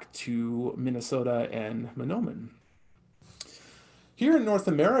back to Minnesota and Manoman. Here in North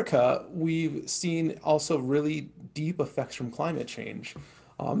America, we've seen also really deep effects from climate change.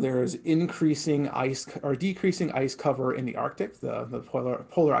 There's increasing ice or decreasing ice cover in the Arctic. The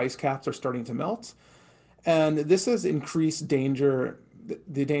polar ice caps are starting to melt. And this has increased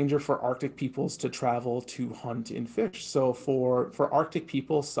the danger for Arctic peoples to travel to hunt and fish. So for Arctic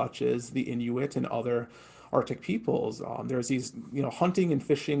people such as the Inuit and other Arctic peoples, there's these, hunting and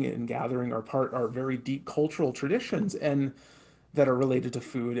fishing and gathering are very deep cultural traditions. And that are related to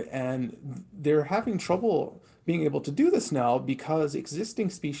food, and they're having trouble being able to do this now because existing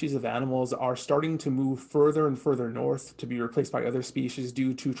species of animals are starting to move further and further north to be replaced by other species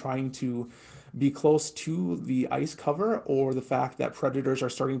due to trying to be close to the ice cover, or the fact that predators are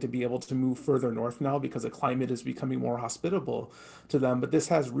starting to be able to move further north now because the climate is becoming more hospitable to them. But this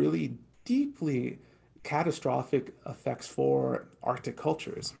has really deeply catastrophic effects for Arctic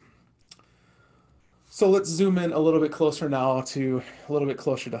cultures. So let's zoom in a little bit closer now to a little bit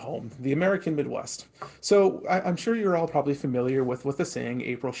closer to home, the American Midwest. So I'm sure you're all probably familiar with the saying,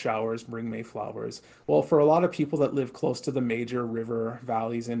 April showers bring May flowers. Well, for a lot of people that live close to the major river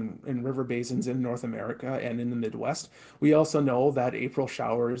valleys and river basins in North America and in the Midwest, we also know that April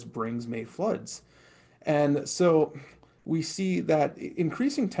showers brings May floods. And so we see that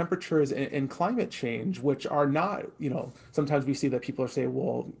increasing temperatures and climate change, which are not, sometimes we see that people are saying,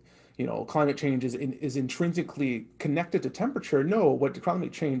 well, climate change is intrinsically connected to temperature. No, what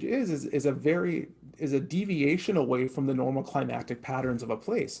climate change is a deviation away from the normal climatic patterns of a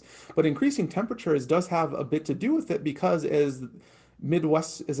place. But increasing temperatures does have a bit to do with it, because as the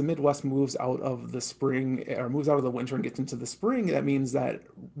Midwest moves out of the spring, or moves out of the winter and gets into the spring, that means that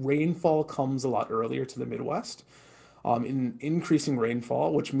rainfall comes a lot earlier to the Midwest. In increasing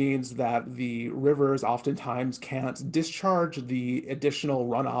rainfall, which means that the rivers oftentimes can't discharge the additional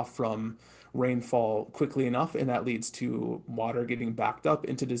runoff from rainfall quickly enough, and that leads to water getting backed up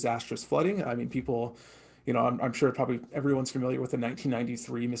into disastrous flooding. I mean, people, I'm sure probably everyone's familiar with the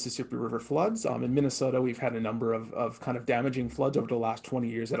 1993 Mississippi River floods. In Minnesota, we've had a number of kind of damaging floods over the last 20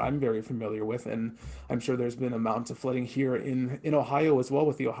 years that I'm very familiar with, and I'm sure there's been amounts of flooding here in Ohio as well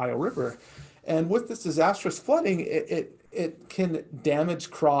with the Ohio River. And with this disastrous flooding, it can damage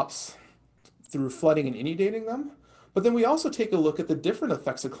crops through flooding and inundating them. But then we also take a look at the different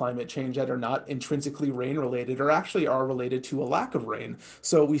effects of climate change that are not intrinsically rain related, or actually are related to a lack of rain.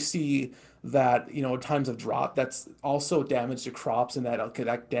 So we see that, times of drought, that's also damage to crops, and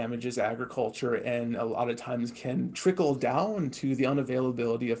that damages agriculture, and a lot of times can trickle down to the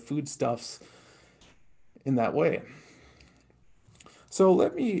unavailability of foodstuffs in that way. So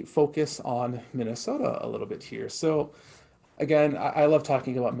let me focus on Minnesota a little bit here. So again, I love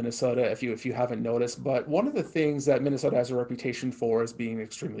talking about Minnesota, if you haven't noticed, but one of the things that Minnesota has a reputation for is being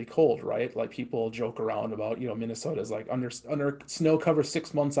extremely cold, right? Like, people joke around about, Minnesota is like under snow cover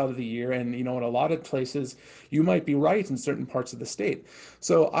 6 months out of the year. And, in a lot of places, you might be right in certain parts of the state.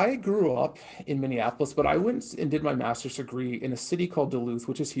 So I grew up in Minneapolis, but I went and did my master's degree in a city called Duluth,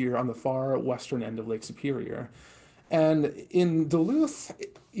 which is here on the far western end of Lake Superior. And in Duluth,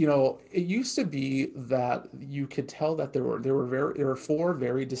 it used to be that you could tell that there were four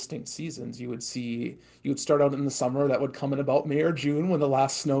very distinct seasons. You would start out in the summer, that would come in about May or June, when the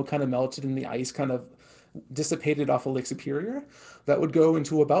last snow kind of melted and the ice kind of dissipated off of Lake Superior. That would go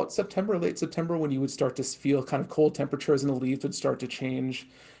into about September, late September, when you would start to feel kind of cold temperatures and the leaves would start to change.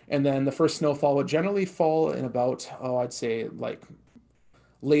 And then the first snowfall would generally fall in about, I'd say like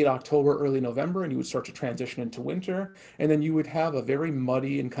late October, early November, and you would start to transition into winter. And then you would have a very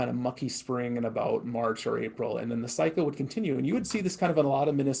muddy and kind of mucky spring in about March or April. And then the cycle would continue. And you would see this kind of in a lot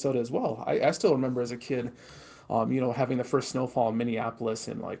of Minnesota as well. I still remember as a kid, having the first snowfall in Minneapolis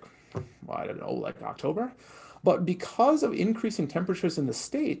in like October. But because of increasing temperatures in the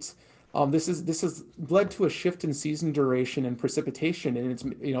state, this has led to a shift in season duration and precipitation. And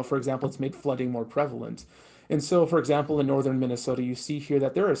it's, for example, it's made flooding more prevalent. And so, for example, in northern Minnesota, you see here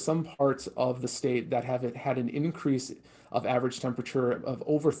that there are some parts of the state that have had an increase of average temperature of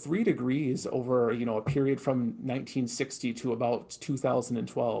over 3 degrees over, a period from 1960 to about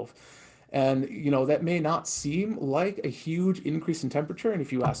 2012. And, that may not seem like a huge increase in temperature. And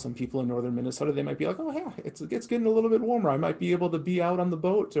if you ask some people in northern Minnesota, they might be like, oh, yeah, it's getting a little bit warmer. I might be able to be out on the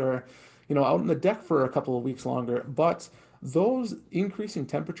boat or, out on the deck for a couple of weeks longer. But those increasing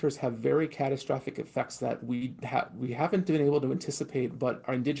temperatures have very catastrophic effects that we haven't been able to anticipate, but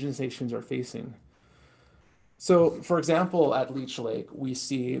our indigenous nations are facing. So, for example, at Leech Lake, we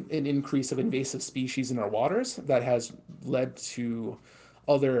see an increase of invasive species in our waters that has led to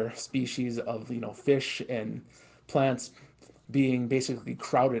other species of, fish and plants being basically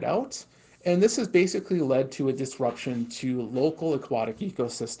crowded out. And this has basically led to a disruption to local aquatic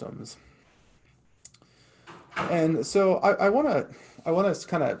ecosystems. And so I want to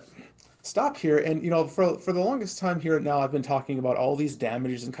kind of stop here. And, for the longest time here now, I've been talking about all these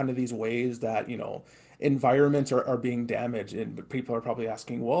damages and kind of these ways that, environments are being damaged. And people are probably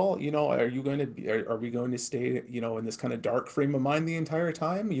asking, well, are we going to stay, in this kind of dark frame of mind the entire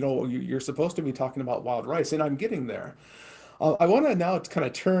time? You're supposed to be talking about wild rice, and I'm getting there. I want to now kind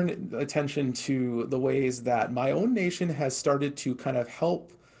of turn attention to the ways that my own nation has started to kind of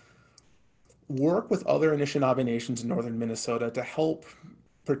help work with other Anishinaabe nations in northern Minnesota to help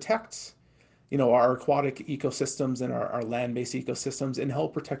protect, our aquatic ecosystems and our land-based ecosystems and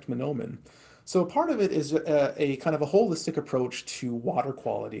help protect Minoman. So part of it is a kind of a holistic approach to water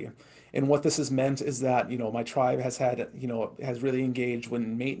quality. And what this has meant is that, my tribe has really engaged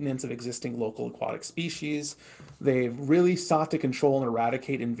in maintenance of existing local aquatic species. They've really sought to control and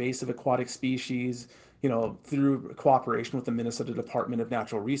eradicate invasive aquatic species, through cooperation with the Minnesota Department of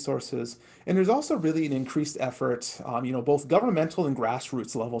Natural Resources. And there's also really an increased effort, both governmental and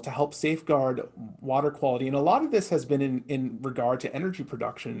grassroots level to help safeguard water quality. And a lot of this has been in regard to energy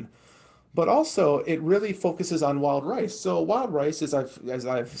production, but also it really focuses on wild rice. So wild rice, as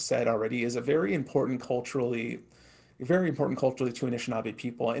I've said already, is very important culturally to Anishinaabe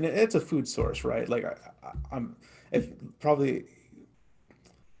people, and it's a food source, right? Like I'm, if probably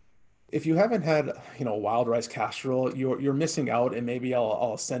if you haven't had, wild rice casserole, you're missing out. And maybe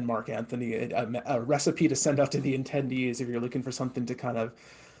I'll send Mark Anthony a recipe to send out to the attendees if you're looking for something to kind of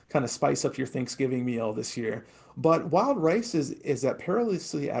spice up your Thanksgiving meal this year. But wild rice is at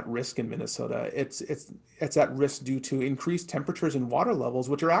perilously at risk in Minnesota. It's at risk due to increased temperatures and water levels,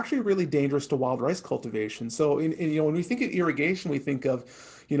 which are actually really dangerous to wild rice cultivation. So when we think of irrigation, we think of,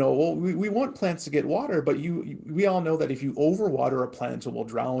 well, we want plants to get water, but we all know that if you overwater a plant, it will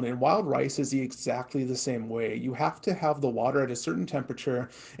drown. And wild rice is exactly the same way. You have to have the water at a certain temperature,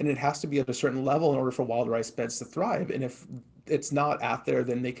 and it has to be at a certain level in order for wild rice beds to thrive. And if it's not at there,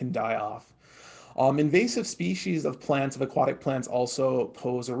 then they can die off. Invasive species of aquatic plants also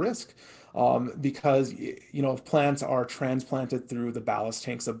pose a risk, because, if plants are transplanted through the ballast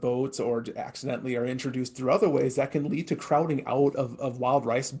tanks of boats or accidentally are introduced through other ways, that can lead to crowding out of wild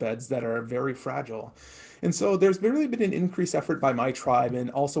rice beds that are very fragile. And so there's really been an increased effort by my tribe and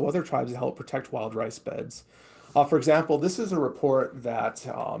also other tribes to help protect wild rice beds. For example, this is a report that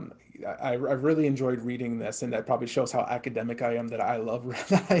I really enjoyed reading this, and that probably shows how academic I am, that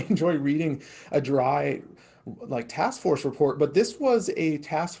I enjoy reading a dry task force report. But this was a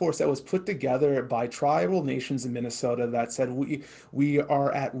task force that was put together by tribal nations in Minnesota that said we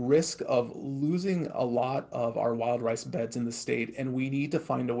are at risk of losing a lot of our wild rice beds in the state, and we need to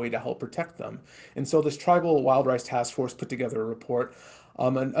find a way to help protect them. And so this tribal wild rice task force put together a report.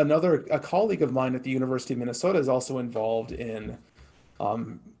 A colleague of mine at the University of Minnesota is also involved in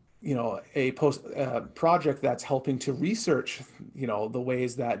a project that's helping to research, the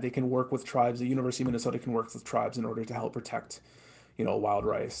ways that they can work with tribes. The University of Minnesota can work with tribes in order to help protect, wild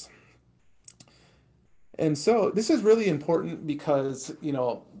rice. And so this is really important because,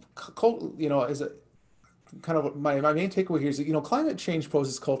 as a kind of my main takeaway here is that, climate change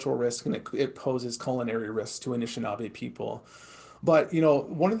poses cultural risk, and it poses culinary risks to Anishinaabe people. But,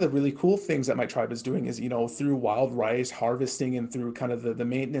 one of the really cool things that my tribe is doing is, through wild rice harvesting and through kind of the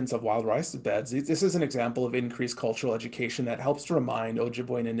maintenance of wild rice beds, this is an example of increased cultural education that helps to remind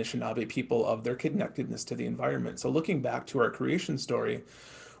Ojibwe and Anishinaabe people of their connectedness to the environment. So looking back to our creation story,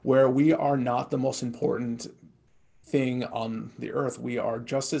 where we are not the most important thing on the earth, we are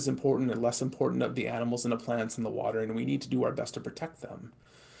just as important and less important of the animals and the plants and the water, and we need to do our best to protect them.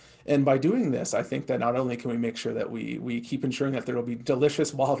 And by doing this, I think that not only can we make sure that we keep ensuring that there will be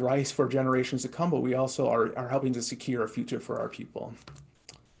delicious wild rice for generations to come, but we also are helping to secure a future for our people.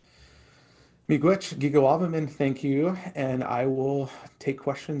 Miigwech, Gigawabamin, thank you, and I will take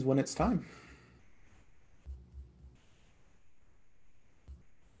questions when it's time.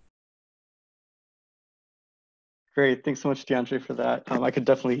 Great, thanks so much, Deondre, for that. I could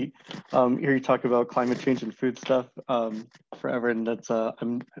definitely hear you talk about climate change and food stuff forever, and that's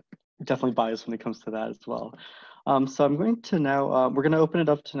I'm definitely biased when it comes to that as well. So I'm going to now, we're going to open it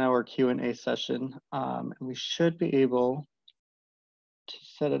up to now our Q&A session, and we should be able to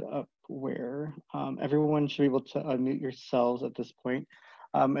set it up where everyone should be able to unmute yourselves at this point.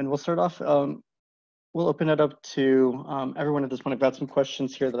 And we'll start off, we'll open it up to everyone at this point. I've got some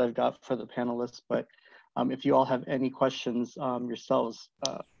questions here that I've got for the panelists, but if you all have any questions yourselves,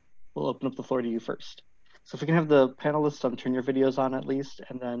 we'll open up the floor to you first. So if we can have the panelists turn your videos on at least,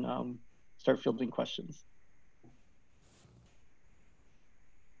 and then start fielding questions.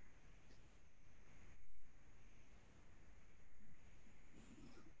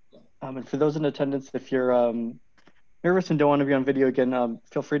 And for those in attendance, if you're nervous and don't want to be on video again,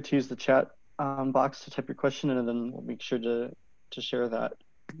 feel free to use the chat box to type your question, and then we'll make sure to share that.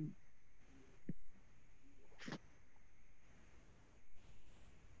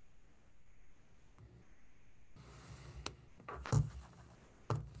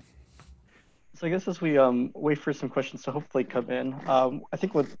 So I guess as we wait for some questions to hopefully come in, I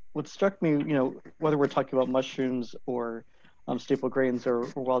think what struck me, whether we're talking about mushrooms or staple grains or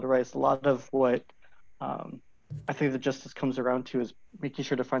wild rice, a lot of what I think the justice comes around to is making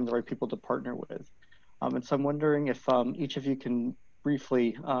sure to find the right people to partner with. And so I'm wondering if each of you can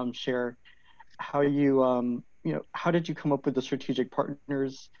briefly share how how did you come up with the strategic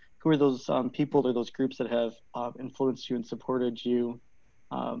partners? Who are those people or those groups that have influenced you and supported you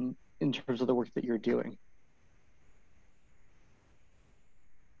in terms of the work that you're doing?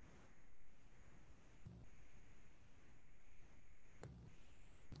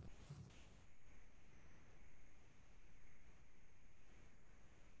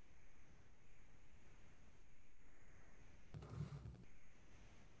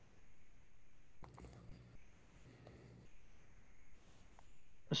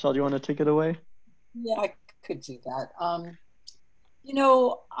 Michelle, do you want to take it away? Yeah, I could do that.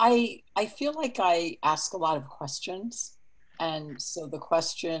 I feel like I ask a lot of questions. And so the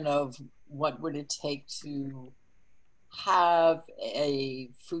question of what would it take to have a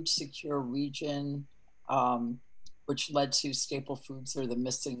food secure region, which led to staple foods are the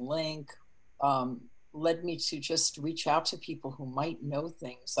missing link, led me to just reach out to people who might know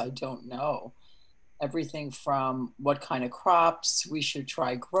things I don't know. Everything from what kind of crops we should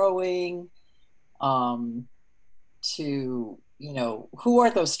try growing, to, who are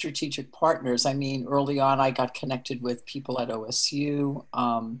those strategic partners? I mean, early on, I got connected with people at OSU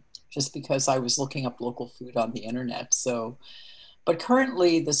just because I was looking up local food on the internet. So, but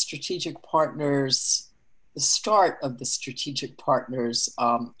currently the strategic partners, the start of the strategic partners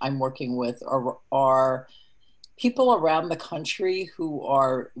I'm working with are people around the country who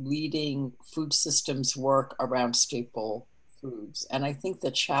are leading food systems work around staple foods. And I think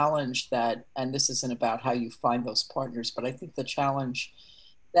the challenge that, and this isn't about how you find those partners, but I think the challenge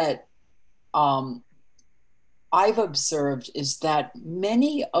that I've observed is that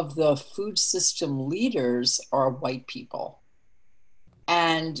many of the food system leaders are white people.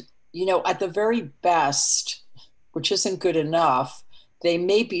 And, at the very best, which isn't good enough, they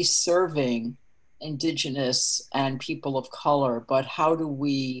may be serving Indigenous and people of color, but how do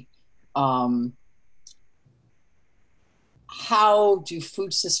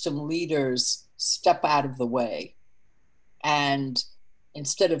food system leaders step out of the way and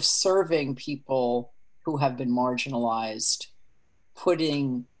instead of serving people who have been marginalized,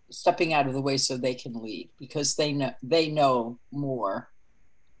 stepping out of the way so they can lead, because they know more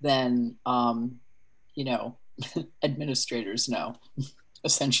than administrators know,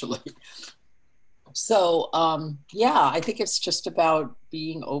 essentially. So I think it's just about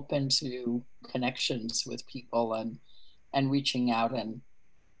being open to connections with people and reaching out and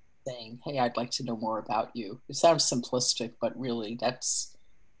saying, hey, I'd like to know more about you. It sounds simplistic, but really that's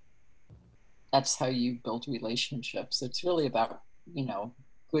how you build relationships. It's really about,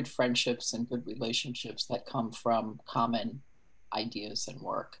 good friendships and good relationships that come from common ideas and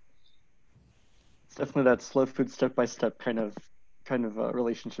work. It's definitely that slow food step-by-step kind of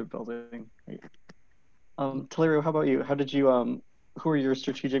relationship building. Right? Te'Lario, how about you? How did you who are your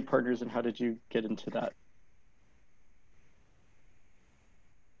strategic partners and how did you get into that?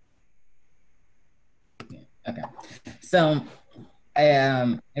 Okay, so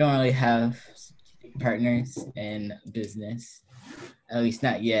I don't really have partners in business, at least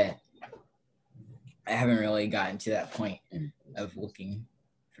not yet. I haven't really gotten to that point of looking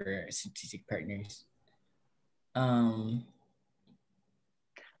for strategic partners.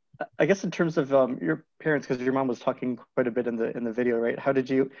 I guess in terms of your parents, because your mom was talking quite a bit in the video, right? How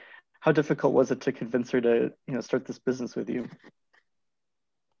difficult was it to convince her to start this business with you?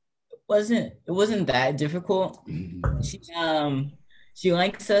 It wasn't that difficult. She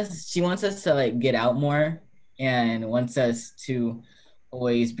likes us. She wants us to like get out more and wants us to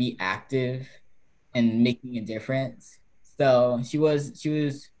always be active and making a difference. So she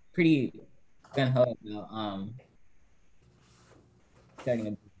was pretty gung-ho about starting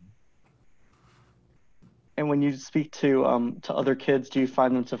a business. And when you speak to other kids, do you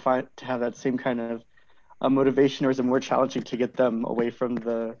find them to have that same kind of motivation, or is it more challenging to get them away from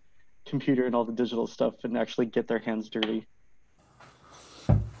the computer and all the digital stuff and actually get their hands dirty?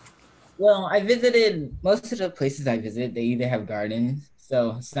 Well, I visited most of the places I visit. They either have gardens,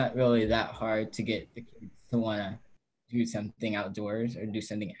 so it's not really that hard to get the kids to want to do something outdoors or do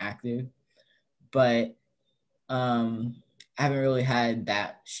something active. But I haven't really had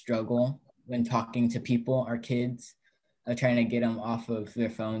that struggle when talking to people or kids, trying to get them off of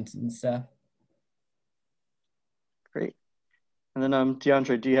their phones and stuff. Great. And then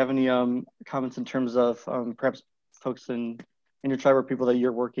Deondre, do you have any comments in terms of perhaps folks in in your tribe or people that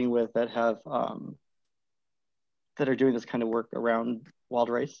you're working with that have that are doing this kind of work around wild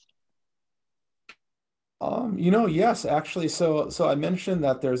rice? Yes, actually. So I mentioned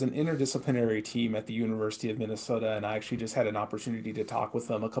that there's an interdisciplinary team at the University of Minnesota, and I actually just had an opportunity to talk with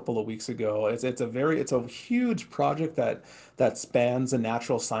them a couple of weeks ago. It's a huge project that spans the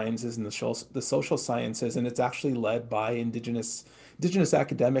natural sciences and the social sciences, and it's actually led by Indigenous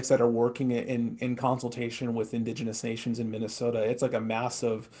academics that are working in consultation with Indigenous nations in Minnesota. It's a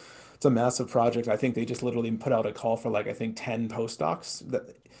massive project. I think they just literally put out a call for like I think 10 postdocs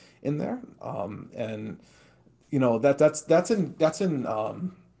that in there, and that's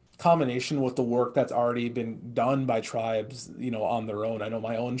in combination with the work that's already been done by tribes, on their own. I know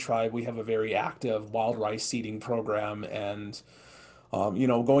my own tribe, we have a very active wild rice seeding program, and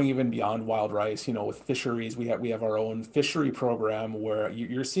going even beyond wild rice, with fisheries, we have our own fishery program where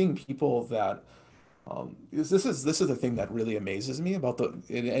you're seeing people that this is the thing that really amazes me about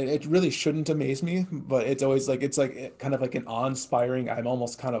it really shouldn't amaze me, but it's kind of like an awe-inspiring. I'm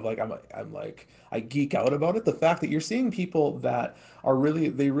almost kind of like I'm like I geek out about it. The fact that you're seeing people that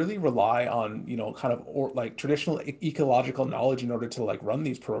they really rely on, kind of or like traditional ecological knowledge in order to like run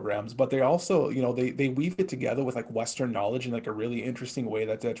these programs, but they also, they weave it together with like Western knowledge in like a really interesting way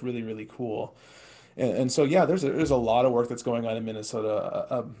that's really, really cool. And so yeah, there's a lot of work that's going on in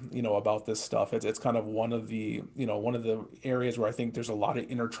Minnesota, about this stuff. It's kind of one of the areas where I think there's a lot of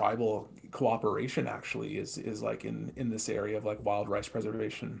intertribal cooperation actually is like in this area of like wild rice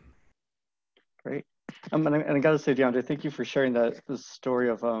preservation. Great. And I got to say, Deondre, thank you for sharing the story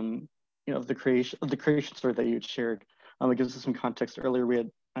of the creation story that you had shared. It gives us some context. Earlier,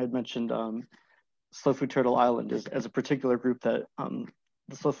 I had mentioned Slow Food Turtle Island as a particular group that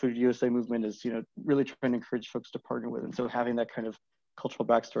the Slow Food USA movement is really trying to encourage folks to partner with, and so having that kind of cultural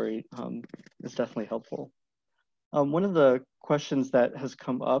backstory is definitely helpful. One of the questions that has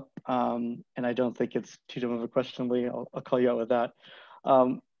come up, and I don't think it's too dumb of a question, Lee, I'll call you out with that.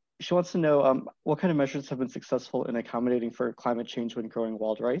 She wants to know what kind of measures have been successful in accommodating for climate change when growing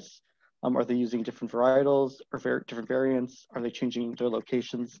wild rice? Are they using different varietals or different variants? Are they changing their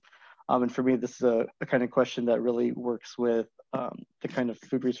locations? And for me, this is a kind of question that really works with the kind of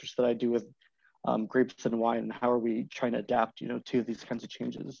food research that I do with grapes and wine, and how are we trying to adapt, to these kinds of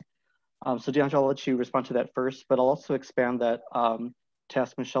changes. So Deondre, I'll let you respond to that first, but I'll also expand that to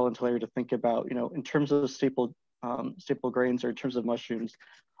ask Michelle and Te'Lario to think about, in terms of staple grains or in terms of mushrooms,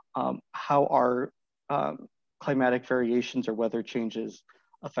 how are climatic variations or weather changes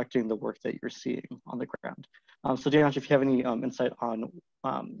affecting the work that you're seeing on the ground? So Deondre, if you have any insight on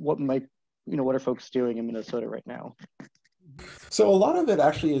what are folks doing in Minnesota right now? So a lot of it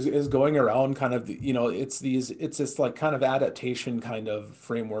actually is going around kind of, it's this like kind of adaptation kind of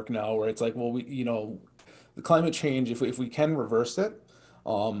framework now where it's like, well, the climate change, if we can reverse it,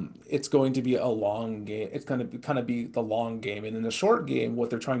 it's going to be a long game. It's going to kind of be the long game. And in the short game, what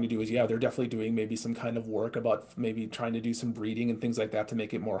they're trying to do is, yeah, they're definitely doing maybe some kind of work about maybe trying to do some breeding and things like that to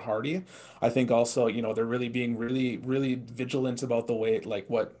make it more hardy. I think also, they're really being really, really vigilant about the way, like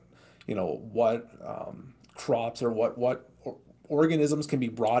what crops or what organisms can be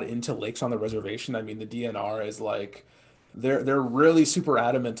brought into lakes on the reservation. I mean, the DNR is like, they're really super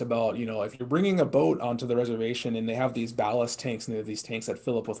adamant about, if you're bringing a boat onto the reservation and they have these ballast tanks and they have these tanks that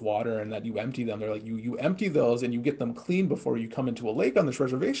fill up with water and that you empty them, they're like, you empty those and you get them clean before you come into a lake on this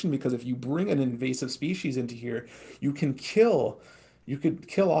reservation, because if you bring an invasive species into here, you could kill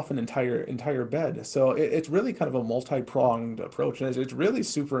off an entire bed. So it's really kind of a multi-pronged approach, and it's really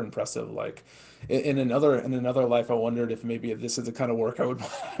super impressive. Like in another life, I wondered if maybe this is the kind of work I would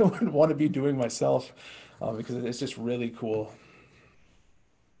I would want to be doing myself, because it's just really cool.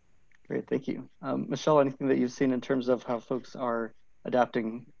 Great, thank you. Michelle, anything that you've seen in terms of how folks are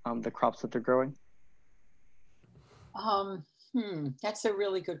adapting the crops that they're growing? That's a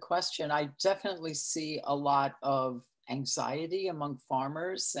really good question. I definitely see a lot of anxiety among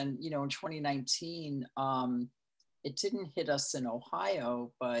farmers. And, in 2019, it didn't hit us in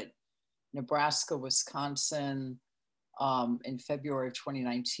Ohio, but Nebraska, Wisconsin, in February of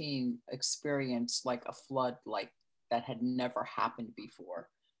 2019 experienced like a flood like that had never happened before.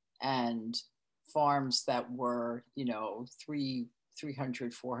 And farms that were,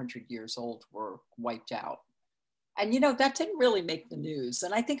 300, 400 years old were wiped out. And, that didn't really make the news.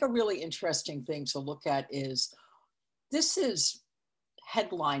 And I think a really interesting thing to look at is this is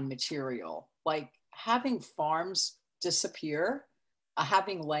headline material, like having farms disappear,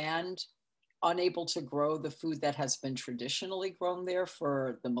 having land unable to grow the food that has been traditionally grown there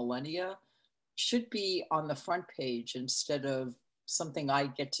for the millennia should be on the front page instead of something I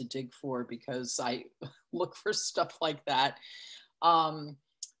get to dig for because I look for stuff like that.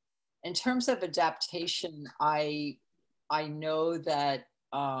 In terms of adaptation, I know that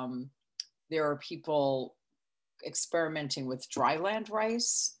there are people experimenting with dryland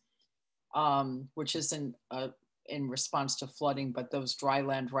rice, which isn't in response to flooding, but those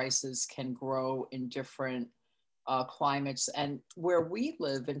dryland rices can grow in different climates. And where we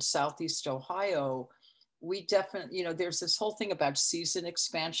live in Southeast Ohio, we definitely, you know, there's this whole thing about season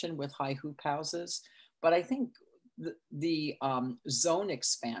expansion with high hoop houses, but I think the zone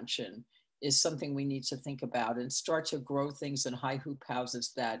expansion is something we need to think about and start to grow things in high hoop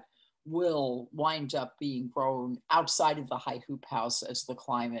houses that will wind up being grown outside of the high hoop house as the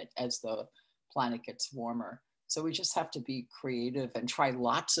planet gets warmer. So we just have to be creative and try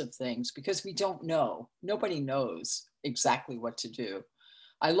lots of things because we don't know. Nobody knows exactly what to do.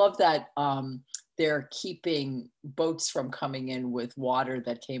 I love that they're keeping boats from coming in with water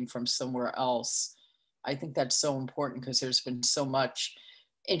that came from somewhere else. I think that's so important because there's been so much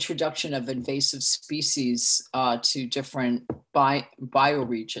introduction of invasive species to different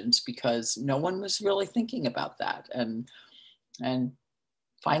bioregions because no one was really thinking about that. And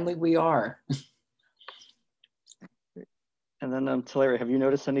finally we are. And then Te'Lario, have you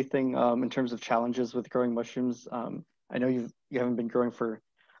noticed anything in terms of challenges with growing mushrooms? I know you haven't been growing for,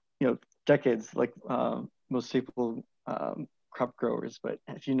 you know, decades like most people crop growers, but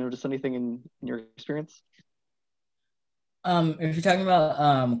have you noticed anything in your experience? If you're talking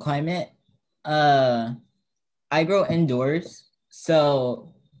about climate, I grow indoors,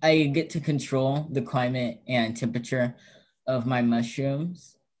 so I get to control the climate and temperature of my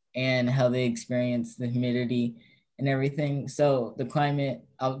mushrooms and how they experience the humidity and everything. So the climate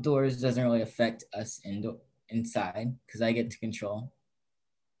outdoors doesn't really affect us inside because I get to control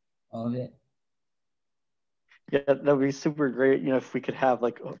all of it. Yeah, that would be super great. You know, if we could have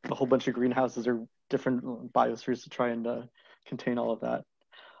like a whole bunch of greenhouses or different biospheres to try and contain all of that.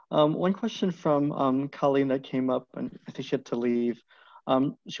 One question from Colleen that came up, and I think she had to leave.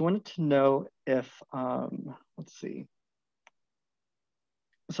 She wanted to know if, let's see.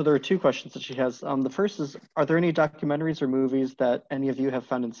 So there are two questions that she has. The first is, are there any documentaries or movies that any of you have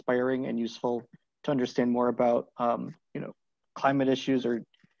found inspiring and useful to understand more about, you know, climate issues or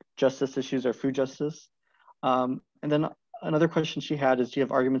justice issues or food justice? And then another question she had is, do you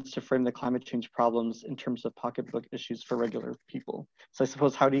have arguments to frame the climate change problems in terms of pocketbook issues for regular people? So I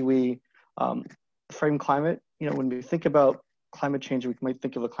suppose, how do we frame climate? You know, when we think about climate change, we might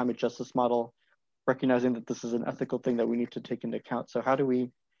think of a climate justice model, recognizing that this is an ethical thing that we need to take into account. So how do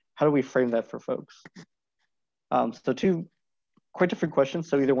we frame that for folks? So two quite different questions.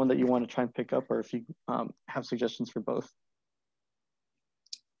 So either one that you want to try and pick up, or if you have suggestions for both.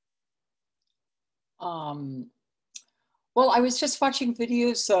 Well, I was just watching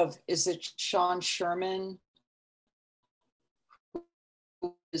videos of, is it Sean Sherman?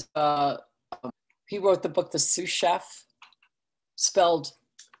 He wrote the book, The Sioux Chef, spelled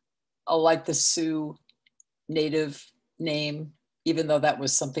like the Sioux native name, even though that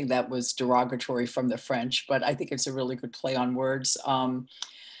was something that was derogatory from the French, but I think it's a really good play on words.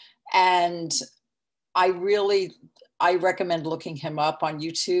 And I recommend looking him up on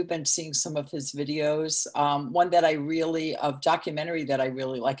YouTube and seeing some of his videos. One that documentary that I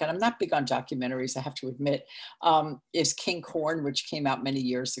really like, and I'm not big on documentaries, I have to admit, is King Corn, which came out many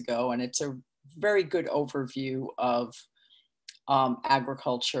years ago. And it's a very good overview of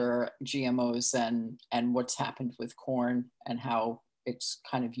agriculture, GMOs, and what's happened with corn and how it's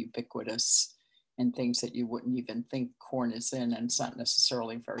kind of ubiquitous in things that you wouldn't even think corn is in, and it's not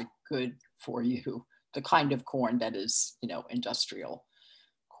necessarily very good for you. The kind of corn that is, you know, industrial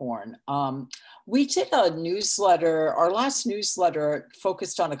corn. We did a newsletter, our last newsletter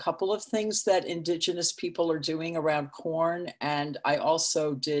focused on a couple of things that Indigenous people are doing around corn. And I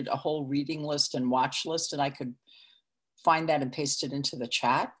also did a whole reading list and watch list, and I could find that and paste it into the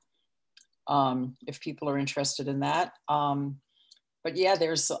chat if people are interested in that. But yeah,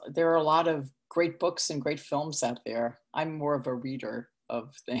 there are a lot of great books and great films out there. I'm more of a reader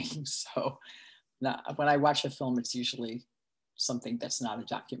of things, so when I watch a film, it's usually something that's not a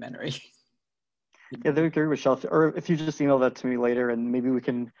documentary. Yeah, they agree with Michelle. Or if you just email that to me later, and maybe we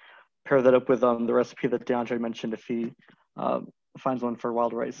can pair that up with the recipe that Deondre mentioned if he finds one for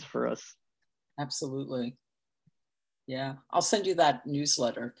wild rice for us. Absolutely. Yeah, I'll send you that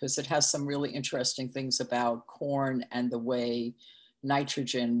newsletter because it has some really interesting things about corn and the way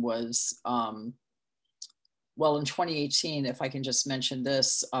nitrogen was, well, in 2018, if I can just mention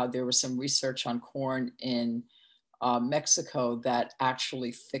this, there was some research on corn in Mexico that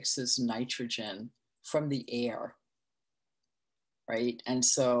actually fixes nitrogen from the air, right? And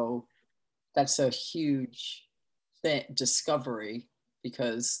so that's a huge discovery,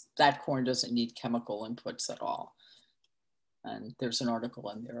 because that corn doesn't need chemical inputs at all. And there's an article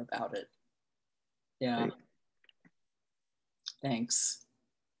in there about it. Yeah. Great. Thanks.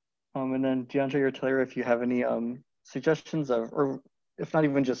 And then Deondre or Te'Lario, if you have any suggestions of, or if not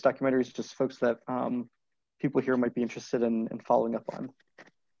even just documentaries, just folks that people here might be interested in following up on.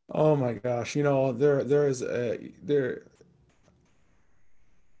 Oh my gosh, you know, there's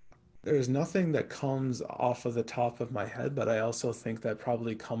nothing that comes off of the top of my head, but I also think that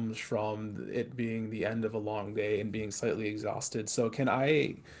probably comes from it being the end of a long day and being slightly exhausted. So can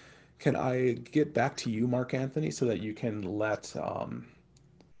I get back to you, Mark Anthony, so that you can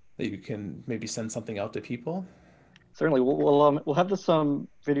that you can maybe send something out to people? Certainly, we'll have this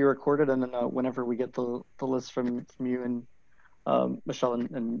video recorded, and then whenever we get the list from you and Michelle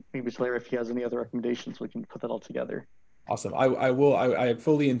and maybe Te'Lario, if he has any other recommendations, we can put that all together. Awesome. I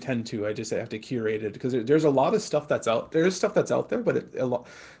fully intend to. I just have to curate it, because there's a lot of stuff that's out. There's stuff that's out there, but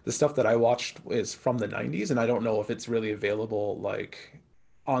the stuff that I watched is from the 90s, and I don't know if it's really available like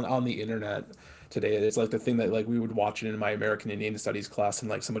on the internet today. It's like the thing that like we would watch it in my American Indian Studies class, and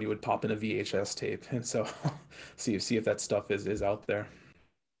like somebody would pop in a VHS tape, and so see if that stuff is out there.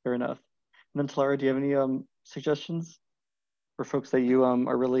 Fair enough. And then Te'Lario, do you have any suggestions for folks that you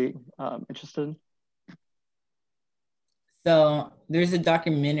are really interested in? So there's a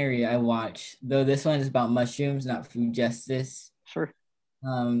documentary I watched, though this one is about mushrooms, not food justice. Sure.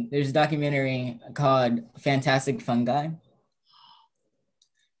 There's a documentary called Fantastic Fungi.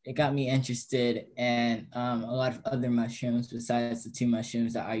 It got me interested in a lot of other mushrooms besides the 2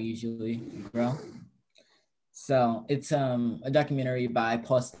 mushrooms that I usually grow. So it's a documentary by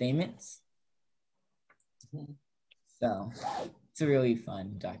Post-doctoral. So it's a really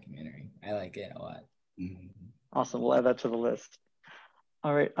fun documentary. I like it a lot. Awesome. We'll add that to the list.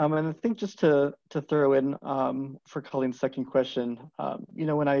 All right. And I think just to throw in for Colleen's second question, you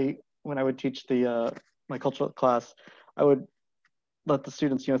know, when I would teach the my cultural class, I would let the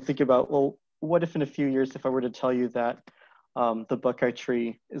students, you know, think about, well, what if in a few years, if I were to tell you that the Buckeye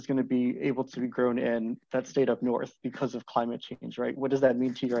tree is going to be able to be grown in that state up north because of climate change, right? What does that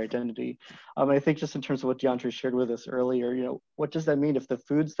mean to your identity? I think just in terms of what Deondre shared with us earlier, you know, what does that mean if the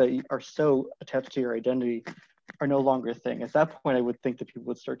foods that are so attached to your identity are no longer a thing? At that point, I would think that people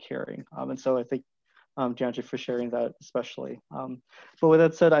would start caring. And so I think Deondre for sharing that especially. But with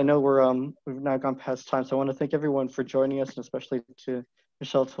that said, I know we've now gone past time, so I want to thank everyone for joining us, and especially to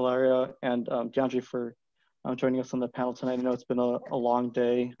Michelle, Te'Lario, and Deondre for joining us on the panel tonight. I know it's been a long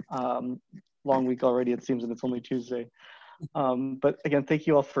day, long week already, it seems, and it's only Tuesday. But again, thank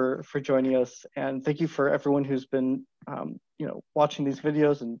you all for joining us, and thank you for everyone who's been you know, watching these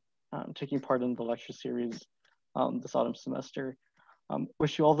videos and taking part in the lecture series this autumn semester.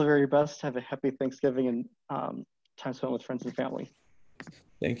 Wish you all the very best. Have a happy Thanksgiving and time spent with friends and family.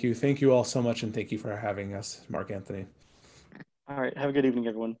 Thank you. Thank you all so much, and thank you for having us, Mark Anthony. All right. Have a good evening,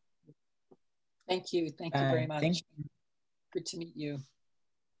 everyone. Thank you. Thank you very much. Thank you. Good to meet you.